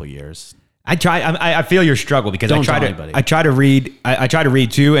probably a couple years. I try. I feel your struggle because Don't I try tell to. anybody. I try to read. I try to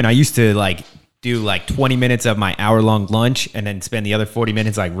read too, and I used to like do like 20 minutes of my hour-long lunch and then spend the other 40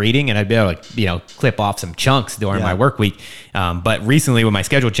 minutes like reading, and I'd be able to, clip off some chunks during my work week. But recently when my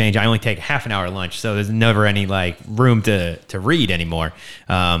schedule changed, I only take half an hour lunch, so there's never any like room to read anymore.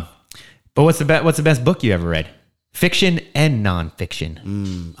 But what's the best book you ever read? Fiction and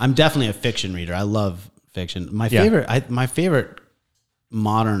nonfiction. I'm definitely a fiction reader. I love fiction. My favorite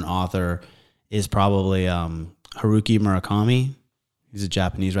modern author is probably Haruki Murakami. He's a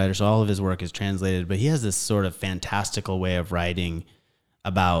Japanese writer, so all of his work is translated, but he has this sort of fantastical way of writing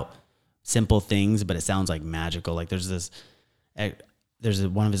about simple things, but it sounds like magical. Like there's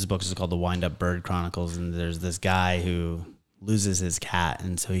one of his books is called The Wind-Up Bird Chronicles, and there's this guy who loses his cat,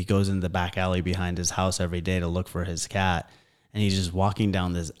 and so he goes into the back alley behind his house every day to look for his cat, and he's just walking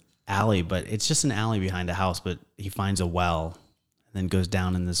down this alley, but it's just an alley behind a house, but he finds a well and then goes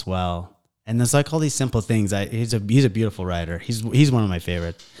down in this well. And there's like all these simple things. He's a beautiful writer. He's one of my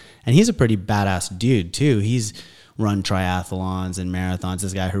favorites, and he's a pretty badass dude too. He's run triathlons and marathons.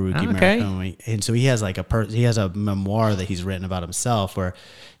 This guy Haruki Murakami, and so he has like he has a memoir that he's written about himself, where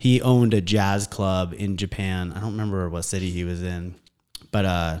he owned a jazz club in Japan. I don't remember what city he was in,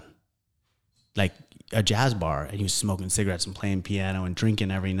 but like a jazz bar, and he was smoking cigarettes and playing piano and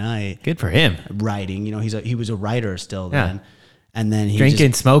drinking every night. Good for him. Writing, he was a writer still then. And then he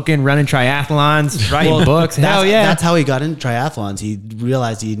drinking, smoking, running triathlons, writing books. Hell yeah. That's how he got into triathlons. He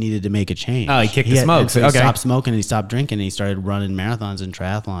realized he needed to make a change. Oh, he kicked the smoke. So he stopped smoking and he stopped drinking and he started running marathons and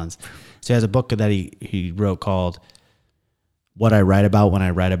triathlons. So he has a book that he wrote called What I Write About When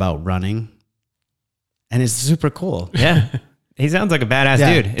I Write About Running. And it's super cool. Yeah. He sounds like a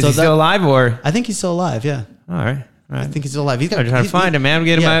badass dude. Is he still alive or? I think he's still alive, yeah. All right. I think he's still alive. I'm trying to find him, man.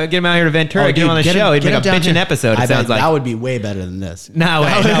 Get him out here to Ventura. Get him on the show. He'd make a bitchin' episode. It sounds like that would be way better than this. No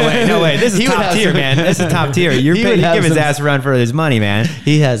way. This is top tier, man. This is top tier. You give his ass a run for his money, man.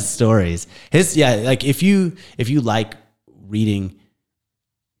 He has stories. Like if you like reading,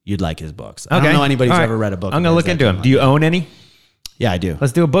 you'd like his books. I don't know anybody who's ever read a book. I'm gonna look into him. Do you own any? Yeah, I do.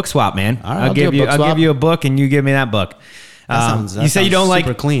 Let's do a book swap, man. All right, I'll give you a book and you give me that book. That you say you don't like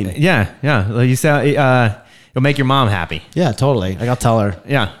super clean. Yeah. You say it'll make your mom happy. Yeah, totally. Like I'll tell her.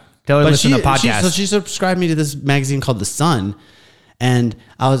 Yeah. Tell her to listen to the podcast. She subscribed me to this magazine called The Sun. And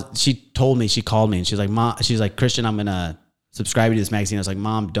she called me and she's like, Mom, Christian, I'm going to subscribe you to this magazine. I was like,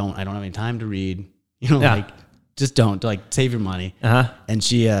 Mom, I don't have any time to read. Like just don't, like, save your money. Uh-huh.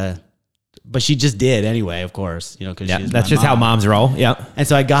 And but she just did anyway, of course, cause that's just how moms roll. Yeah. And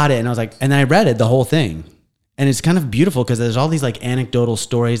so I got it and I was like, and I read it, the whole thing. And it's kind of beautiful because there's all these like anecdotal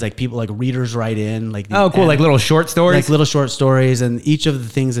stories, like people, like readers write in, like like little short stories, like little short stories, and each of the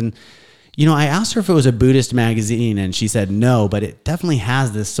things. And I asked her if it was a Buddhist magazine, and she said no, but it definitely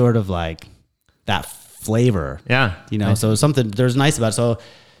has this sort of like that flavor. Yeah, so there's nice about it. So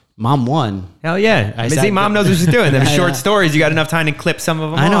Mom won. Hell yeah! Mom knows what she's doing. Them short stories, you got enough time to clip some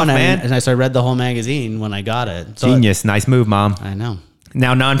of them. I know, off, man. And I read the whole magazine when I got it. So Genius, nice move, Mom. I know.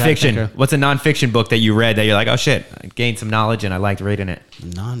 Now, nonfiction. What's a nonfiction book that you read that you're like, oh shit, I gained some knowledge and I liked reading it?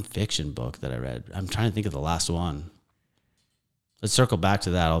 Nonfiction book that I read. I'm trying to think of the last one. Let's circle back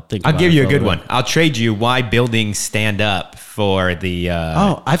to that. I'll give you a good one. I'll trade you Why Buildings Stand Up for the.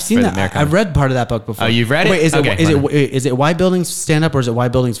 I've seen that. I've read part of that book before. Oh, you've read it? Wait, is it Why Buildings Stand Up or is it Why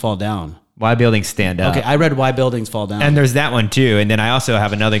Buildings Fall Down? Why Buildings Stand Up. Okay, I read Why Buildings Fall Down. And there's that one too. And then I also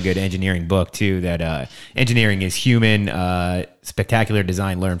have another good engineering book too, that engineering is human, spectacular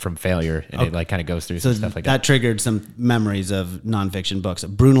design learned from failure. And it like kind of goes through some stuff like that. That triggered some memories of nonfiction books.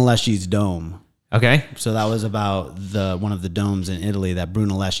 Brunelleschi's Dome. Okay. So that was about one of the domes in Italy that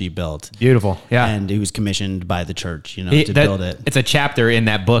Brunelleschi built. Beautiful. Yeah. And he was commissioned by the church, to build it. It's a chapter in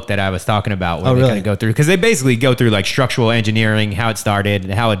that book that I was talking about where they kind of go through, because they basically go through like structural engineering, how it started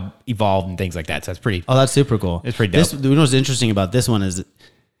and how it evolved and things like that. So it's pretty. Oh, that's super cool. It's pretty dope. What's interesting about this one is,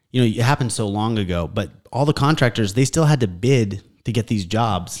 it happened so long ago, but all the contractors, they still had to bid to get these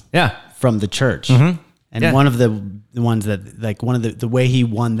jobs. Yeah. From the church. Mm-hmm. And one of the ones that, like, one of the way he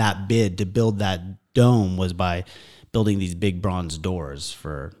won that bid to build that dome was by building these big bronze doors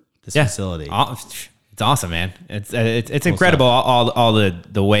for this facility. It's awesome, man. It's incredible all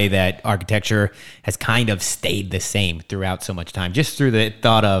the way that architecture has kind of stayed the same throughout so much time, just through the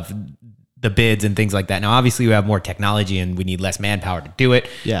thought of the bids and things like that. Now, obviously, we have more technology and we need less manpower to do it.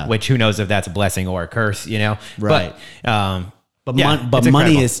 Yeah. Which who knows if that's a blessing or a curse, Right. But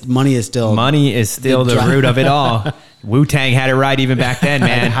money is still the root of it all. Wu-Tang had it right even back then,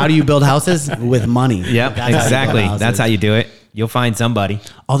 man. How do you build houses? With money. Yep, exactly. That's how you do it. You'll find somebody.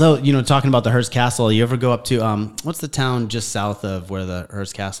 Although, talking about the Hearst Castle, you ever go up to what's the town just south of where the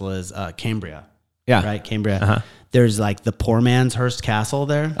Hearst Castle is? Cambria. Yeah. Right, Cambria. There's like the poor man's Hearst Castle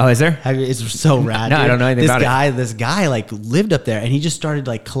there. Oh, is there? It's so rad. No, I dude. don't know anything about it. This guy like lived up there, and he just started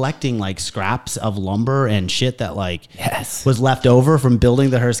like collecting like scraps of lumber and shit that like was left over from building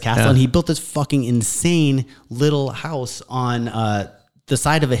the Hearst Castle, and he built this fucking insane little house on the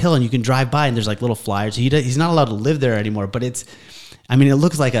side of a hill, and you can drive by, and there's like little flyers. He's not allowed to live there anymore, but it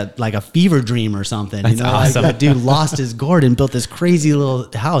looks like a fever dream or something. That's awesome. Like that dude lost his gourd and built this crazy little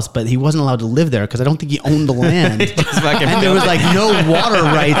house, but he wasn't allowed to live there because I don't think he owned the land. And there was like no water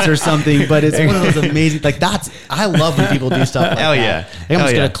rights or something. But it's one of those amazing. Like I love when people do stuff like Hell that. yeah. I'm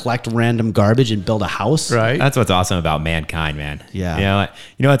just gonna collect random garbage and build a house. Right. That's what's awesome about mankind, man. Yeah.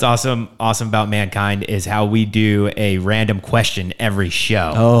 You know what's awesome about mankind is how we do a random question every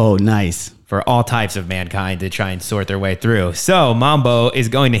show. Oh, nice. For all types of mankind to try and sort their way through. So Mambo is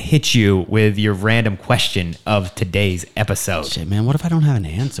going to hit you with your random question of today's episode. Shit, man. What if I don't have an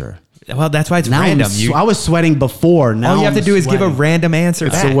answer? Well, that's why it's Now random. I was sweating before. Now all you have to I'm do is give a sweating. random answer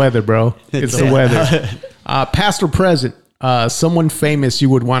It's back. the weather, bro. It's the weather. Past or present, someone famous you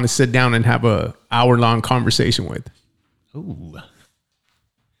would want to sit down and have a hour-long conversation with. Ooh,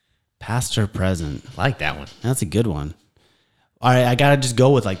 Past or present? I like that one. That's a good one. All right, I gotta just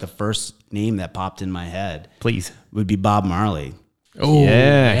go with like the first name that popped in my head. Please. Would be Bob Marley. Oh,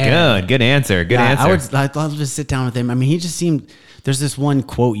 Yeah, good answer. Good answer. I'd love to sit down with him. I mean, he just seemed. There's this one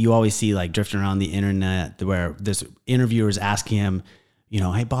quote you always see like drifting around the internet where this interviewer is asking him,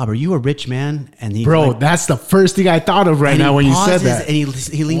 hey Bob, are you a rich man? And he, bro, that's the first thing I thought of right now when you said that. and he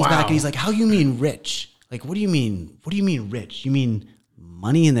leans Wow. back and he's like, "How you mean rich? Like, what do you mean? What do you mean rich? You mean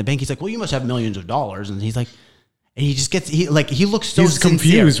money in the bank?" He's like, "Well, you must have millions of dollars." And he's like, and he just gets he looks so He's sincere.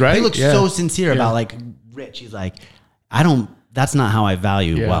 confused, right? He looks Yeah. so sincere about like rich. He's like, that's not how I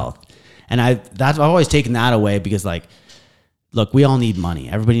value wealth. And I've always taken that away because like, look, we all need money.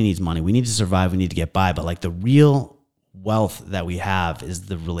 Everybody needs money. We need to survive. We need to get by. But like the real wealth that we have is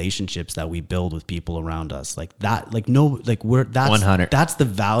the relationships that we build with people around us. Like that, like no, like that's 100. That's the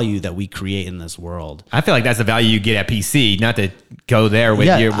value that we create in this world. I feel like that's the value you get at PC. Not to go there with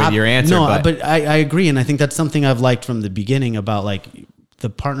your answer, No, but but I agree, and I think that's something I've liked from the beginning about like the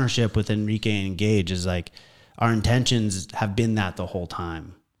partnership with Enrique and Gage is like our intentions have been that the whole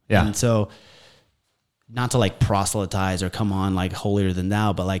time. Yeah. And so not to like proselytize or come on like holier than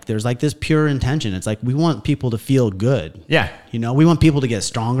thou, but like there's like this pure intention. It's like we want people to feel good. Yeah. We want people to get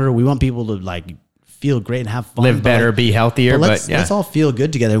stronger. We want people to like feel great and have fun. live better, like, be healthier. But let's all feel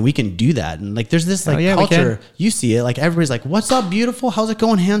good together, and we can do that. And like, there's this like yeah, we culture. can. You see it, like everybody's like, "What's up, beautiful? How's it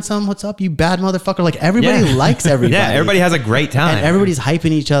going, handsome? What's up, you bad motherfucker?" Like everybody likes everybody. Yeah, everybody has a great time. and everybody's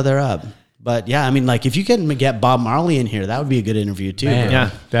hyping each other up. But yeah, I mean, like if you can get Bob Marley in here, that would be a good interview too. Man. bro. Yeah,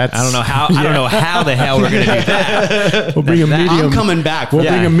 That's- I don't know how. I don't know how the hell we're gonna do that. We'll bring a medium. I'm coming back. We'll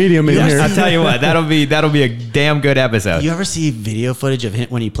Yeah. bring a medium in here. I'll tell you what. That'll be a damn good episode. You ever see video footage of him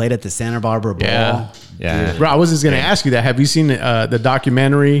when he played at the Santa Barbara Bowl? Yeah. Yeah. Bro, I was just going to ask you that. Have you seen the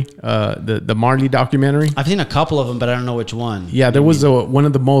documentary, the Marley documentary? I've seen a couple of them, but I don't know which one. Yeah, there was one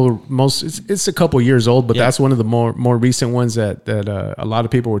of the most. It's a couple years old, but Yeah. that's one of the more recent ones that a lot of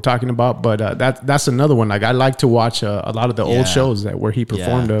people were talking about. But that's another one. Like I like to watch a lot of the Yeah. old shows where he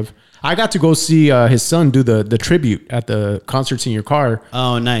performed Yeah. of. I got to go see his son do the tribute at the Concerts in Your Car.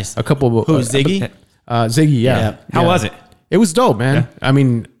 Oh, nice. A couple. Who, Ziggy? Ziggy, yeah. Yeah. How was it? It was dope, man. I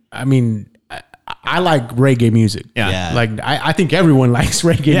mean, I like reggae music. Yeah. Like I think everyone likes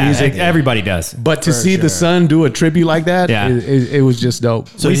reggae Yeah, music. everybody does. But to For see sure. the son do a tribute like that, Yeah. it was just dope.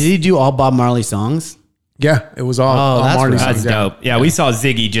 So did he do all Bob Marley songs? Yeah, it was all that's Marley right. songs. That's dope. Yeah, we saw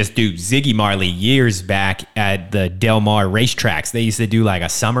Ziggy just do Ziggy Marley years back at the Del Mar racetracks. They used to do like a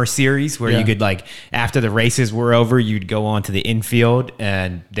summer series where Yeah. you could like, after the races were over, you'd go on to the infield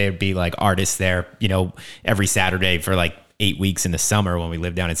and there'd be like artists there, every Saturday for like 8 weeks in the summer when we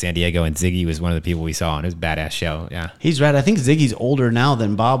lived down in San Diego. And Ziggy was one of the people we saw, and it was a badass show. Yeah. He's right. I think Ziggy's older now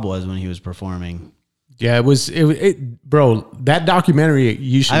than Bob was when he was performing. Yeah, it was bro, that documentary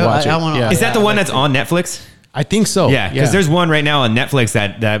you should watch it. I wanna- yeah. Is that the one that's on Netflix? I think so. Yeah, because there's one right now on Netflix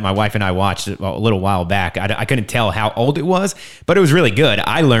that my wife and I watched a little while back. I couldn't tell how old it was, but it was really good.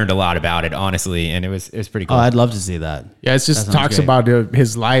 I learned a lot about it, honestly, and it was pretty cool. Oh, I'd love to see that. Yeah, it's just That sounds talks great. about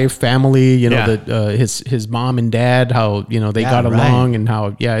his life, family, Yeah. his mom and dad, how they got right. along, and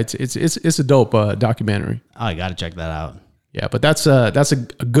how it's a dope documentary. Oh, I got to check that out. Yeah, but that's a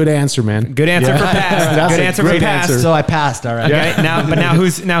good answer, man. Good answer Yeah. for past. That's Good a answer for great past. answer. So I passed. All right. Okay,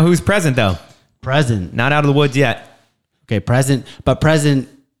 now who's present though? Present. Not out of the woods yet. Okay, present. But present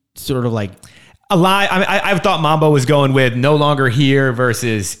sort of like alive. I thought Mambo was going with no longer here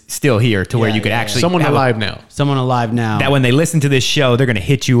versus still here, to where you could actually Someone have alive now. Someone alive now. that when they listen to this show, they're going to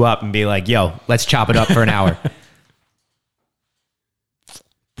hit you up and be like, yo, let's chop it up for an hour.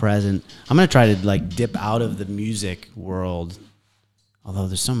 Present. I'm gonna try to like dip out of the music world. Although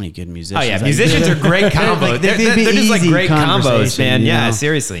there's so many good musicians. Oh yeah, Like, musicians are great combos. Like, they'd they're be just like easy great combos, conversation, man. you Yeah, know?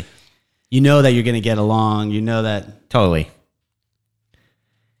 seriously. You know that you're gonna get along. You know that. Totally.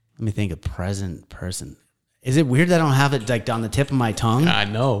 Let me think of present person. Is it weird that I don't have it like on the tip of my tongue? I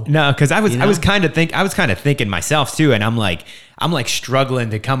know. No, because I was know? kind of thinking myself too, and I'm like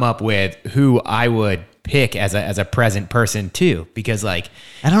struggling to come up with who I would pick as a present person too, because like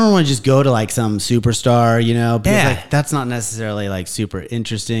I don't want to just go to like some superstar, you know, because Yeah. like that's not necessarily like super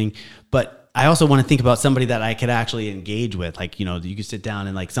interesting. But I also want to think about somebody that I could actually engage with. Like, you know, you could sit down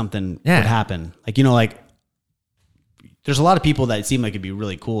and like something Yeah. could happen. Like, you know, like there's a lot of people that seem like it'd be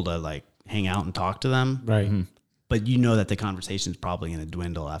really cool to like hang out and talk to them. Right. But you know that the conversation is probably going to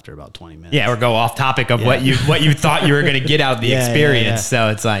dwindle after about 20 minutes. or go off topic of what you thought you were going to get out of the Yeah, experience. yeah. So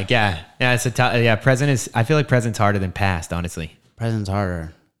it's like it's present is, I feel like present's harder than past, honestly. Present's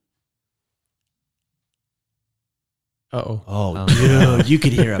harder. Uh-oh. Oh, dude, you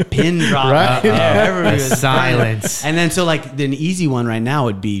could hear a pin drop Right? there. Everybody The was silence. And then so like an easy one right now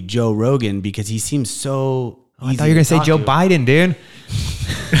would be Joe Rogan because he seems so I thought you were gonna say Joe Biden, dude.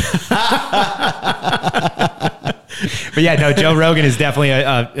 But yeah, no, Joe Rogan is definitely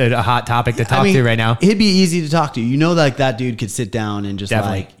a hot topic to talk to right now. It'd be easy to talk to. You know, like that dude could sit down and just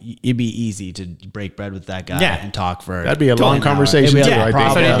Definitely. like it'd be easy to break bread with that guy Yeah. and talk for. That'd be a long an hour. conversation It'd be too, a I think. probably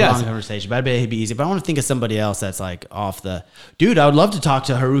That's what he a does. long conversation, but I bet it'd be easy. But I want to think of somebody else that's like off the dude. I would love to talk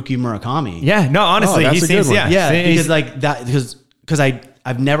to Haruki Murakami. Yeah, no, honestly, that's he a good seems one. yeah, Yeah, he's- because like that because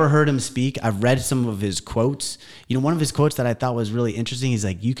I've never heard him speak. I've read some of his quotes. You know, one of his quotes that I thought was really interesting. He's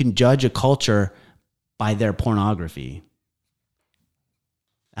like, "You can judge a culture by their pornography."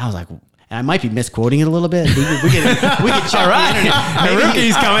 I was like, and I might be misquoting it a little bit. We could check all right. the internet.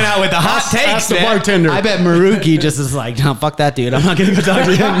 Haruki's coming out with the hot takes, Ask the man. bartender. I bet Maruki just is like, no, fuck that dude. I'm not gonna go talk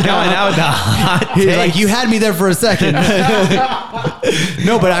to him. Coming out with the hot He's takes. like, you had me there for a second.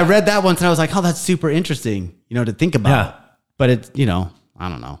 No, but I read that once and I was like, oh, that's super interesting, you know, to think about. Yeah. But it's, you know, I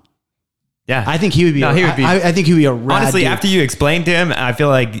don't know. Yeah, I think he would be. No, he would be. I think he would be a rad honestly, dude. after you explained to him, I feel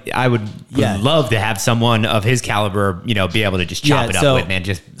like I would Yeah. love to have someone of his caliber, you know, be able to just chop it up with, man.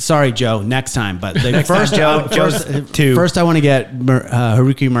 Just sorry, Joe. Next time, but the Next first, time, Joe. Joe's two. First, I want to get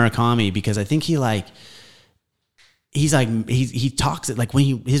Haruki Murakami because I think he talks it like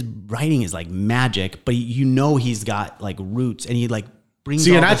when his writing is like magic, but you know he's got like roots and he like brings.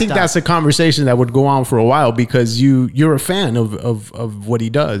 See, all and I the think stuff. that's a conversation that would go on for a while because you're a fan of what he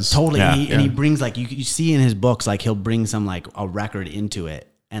does. Totally. Yeah. And he brings like, you see in his books, like he'll bring some like a record into it.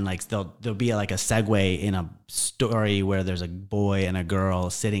 And like, there'll be like a segue in a story where there's a boy and a girl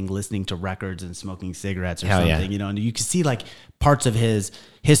sitting, listening to records and smoking cigarettes or Hell yeah. something, you know, and you can see like parts of his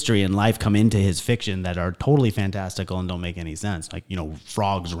history and life come into his fiction that are totally fantastical and don't make any sense. Like, you know,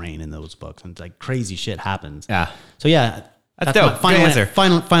 frogs rain in those books and like crazy shit happens. Yeah. So yeah, That's my dope. Good answer.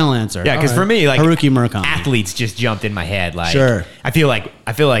 Final answer. yeah, because All for right. me, like Haruki Murakami. athletes just jumped in my head. Like, Sure. I feel like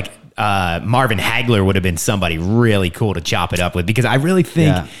Marvin Hagler would have been somebody really cool to chop it up with because I really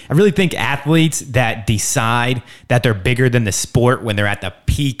think athletes that decide that they're bigger than the sport when they're at the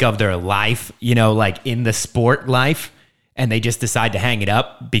peak of their life, you know, like in the sport life, and they just decide to hang it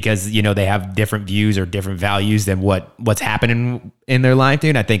up because, you know, they have different views or different values than what's happening in their life,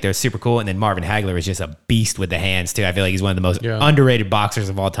 dude. I think they're super cool. And then Marvin Hagler is just a beast with the hands too. I feel like he's one of the most underrated boxers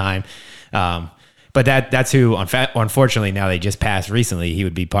of all time. But that's who, unfortunately, now they just passed recently. He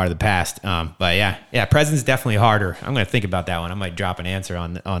would be part of the past. But yeah, present's definitely harder. I'm going to think about that one. I might drop an answer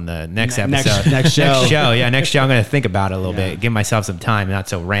on the next episode. Next show. Next show. I'm going to think about it a little bit, give myself some time, not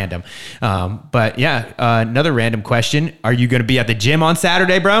so random. But yeah, another random question. Are you going to be at the gym on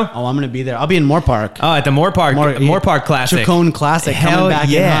Saturday, bro? Oh, I'm going to be there. I'll be in Moore Park. Oh, at the Moore Park Classic. Chacon Classic Hell coming back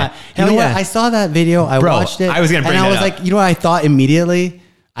in yeah. hot. Hell you know yeah. what? I saw that video. I Bro, watched it. I was gonna bring and I that was up. like, you know what I thought immediately?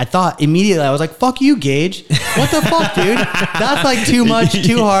 I was like, fuck you, Gage. What the fuck, dude? That's like too much,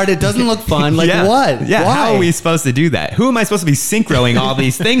 too hard. It doesn't look fun. Like what? Yeah, Why? how are we supposed to do that? Who am I supposed to be synchroing all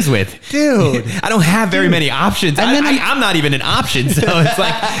these things with? Dude. I don't have very many options. And then I'm not even an option, so it's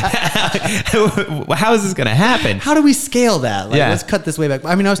like, how is this going to happen? How do we scale that? Like, Yeah. let's cut this way back.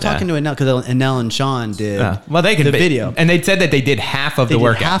 I mean, I was talking to Anel because Anel and Sean did Well, they can the video. and they said that they did half of They the did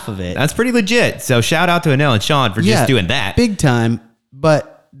workout. half of it. That's pretty legit. So shout out to Anel and Sean for just doing that. Big time.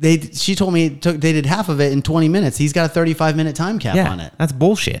 But She told me they did half of it in 20 minutes. He's got a 35-minute time cap on it. That's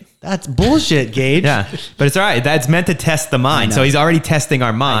bullshit. That's bullshit, Gage. Yeah, but it's all right. That's meant to test the mind. So he's already testing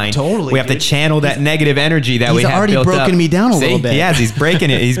our mind. Totally, we have to channel that negative energy that we have already built broken up. me down a little bit. Yes, he's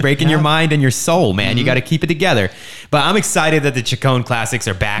breaking it. He's breaking your mind and your soul, man. You got to keep it together. But I'm excited that the Chacon Classics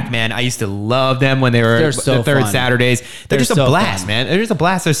are back, man. I used to love them when they were so the third fun. Saturdays. They're just so a blast, fun. man. They're just a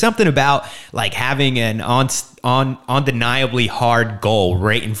blast. There's something about like having an undeniably hard goal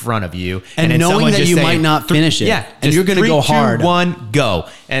right in front of you, and then knowing someone that just you saying, might not finish it. Yeah, and just you're going to 3, go 2, hard. 1, go,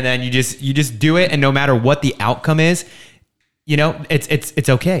 and then you just do it, and no matter what the outcome is, you know, it's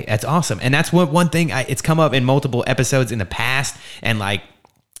okay. That's awesome, and that's one thing. It's come up in multiple episodes in the past, and like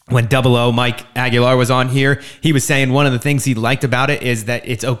when 00 Mike Aguilar was on here, he was saying one of the things he liked about it is that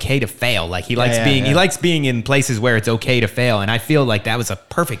it's okay to fail. Like he likes being in places where it's okay to fail, and I feel like that was a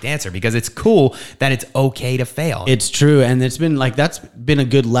perfect answer because it's cool that it's okay to fail. It's true, and it's been like that's been a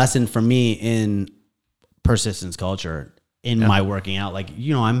good lesson for me in persistence culture in my working out. Like,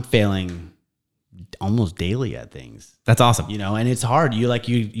 you know, I'm failing almost daily at things. That's awesome. You know, and it's hard. You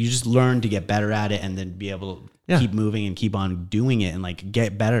just learn to get better at it and then be able to keep moving and keep on doing it and like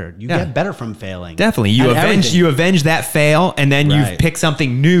get better. You get better from failing. Definitely. You avenge that fail, and then you've picked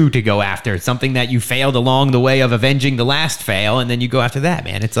something new to go after, something that you failed along the way of avenging the last fail, and then you go after that,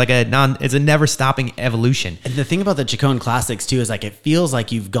 man. It's like it's a never stopping evolution. And the thing about the Chacon Classics too is like it feels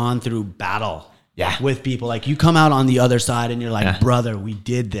like you've gone through battle. With people, like you come out on the other side and you're like, brother, we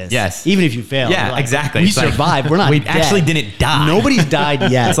did this. Yes. Even if you fail. Yeah, like, exactly. We It's like, survived. We're not we dead. actually didn't die. Nobody's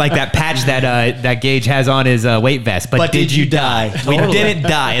died yet. It's like that patch that Gage has on his weight vest. But did you die? Totally. We didn't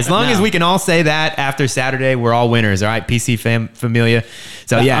die. As long as we can all say that after Saturday, we're all winners. All right, PC Familia.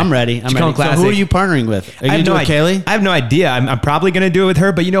 So yeah, I'm ready. Chacon Classic. So who are you partnering with? Are you doing Kaylee? I have no idea. I'm probably going to do it with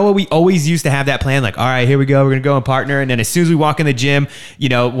her. But you know what? We always used to have that plan. Like, all right, here we go. We're going to go and partner. And then as soon as we walk in the gym, you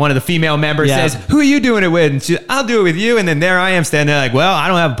know, one of the female members says, "Who are you doing it with?" And I'll do it with you. And then there I am standing there like, well, I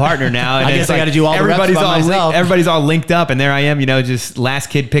don't have a partner now. And I guess I got to do all the reps by myself. Everybody's all linked up, and there I am, you know, just last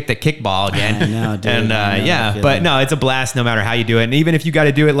kid picked a kickball again. I know, dude. And but no, it's a blast no matter how you do it. And even if you got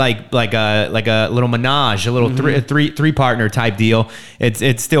to do it like a little menage, a little three partner type deal,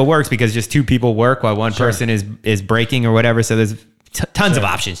 it still works because just two people work while one person is breaking or whatever. So there's tons of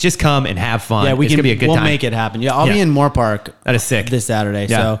options. Just come and have fun. Yeah, it's gonna be a good time. We'll make it happen. Yeah, I'll be in Moore Park. That is sick. This Saturday.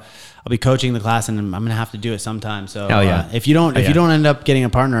 Yeah. So I'll be coaching the class, and I'm gonna have to do it sometime. So if you don't end up getting a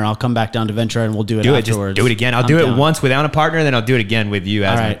partner, I'll come back down to Ventura and we'll do it afterwards. Just do it again. I'll do it once without a partner, then I'll do it again with you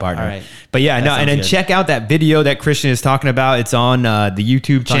as my partner. All right. But yeah, and then check out that video that Christian is talking about. It's on the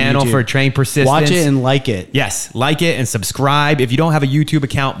YouTube channel for Train Persistence. Watch it and like it. Yes, like it and subscribe. If you don't have a YouTube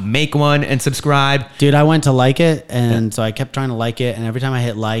account, make one and subscribe. Dude, I went to like it, and so I kept trying to like it, and every time I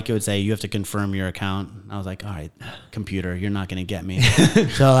hit like, it would say you have to confirm your account. I was like, all right, computer, you're not gonna get me.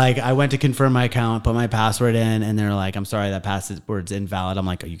 So like, I went to confirm my account, put my password in, and they're like, I'm sorry, that password's invalid. I'm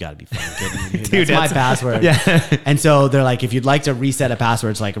like, oh, you gotta be fucking kidding me. Dude, that's my password. Yeah. And so they're like, if you'd like to reset a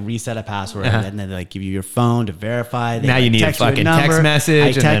password, it's like reset a password, and then they like give you your phone to verify. They now you need a fucking text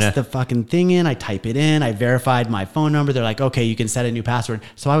message. I text the fucking thing in, I type it in, I verified my phone number. They're like, okay, you can set a new password.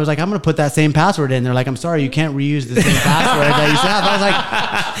 So I was like, I'm gonna put that same password in. They're like, I'm sorry, you can't reuse the same password that you have. I was like,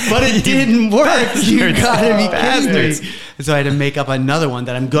 but it didn't work. You gotta be kidding me. So I had to make up another one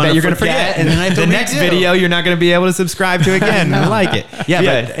that I'm gonna forget. And then I have to the next video you're not gonna be able to subscribe to again. I like it. Yeah,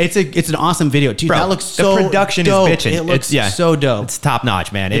 but it's an awesome video, dude. Bro, that looks so the production dope. is bitching. It looks so dope. It's top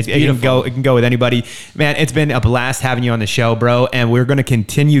notch, man. It's beautiful. It can go with anybody, man. It's been a blast having you on the show, bro. And we're gonna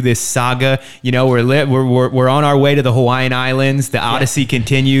continue this saga. You know, we're on our way to the Hawaiian Islands. The Odyssey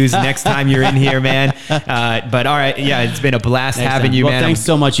continues next time you're in here, man. But all right, yeah, it's been a blast having you, man. Thanks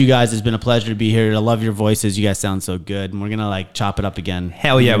so much, you guys. It's been a pleasure to be here. I love your voices. You guys sound so good, and we're gonna like chop it up again.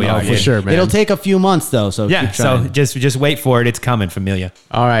 Hell yeah, we are for sure, man. It'll take a few months though, so yeah. So just wait for it. It's coming, Familia.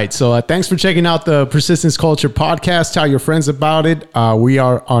 All right. So thanks for checking out the Persistence Culture podcast. Tell your friends about it. We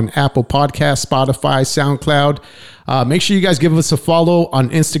are on Apple Podcasts, Spotify, SoundCloud. Make sure you guys give us a follow on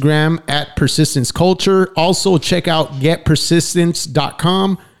Instagram at Persistence Culture. Also check out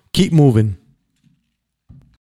getpersistence.com. Keep moving.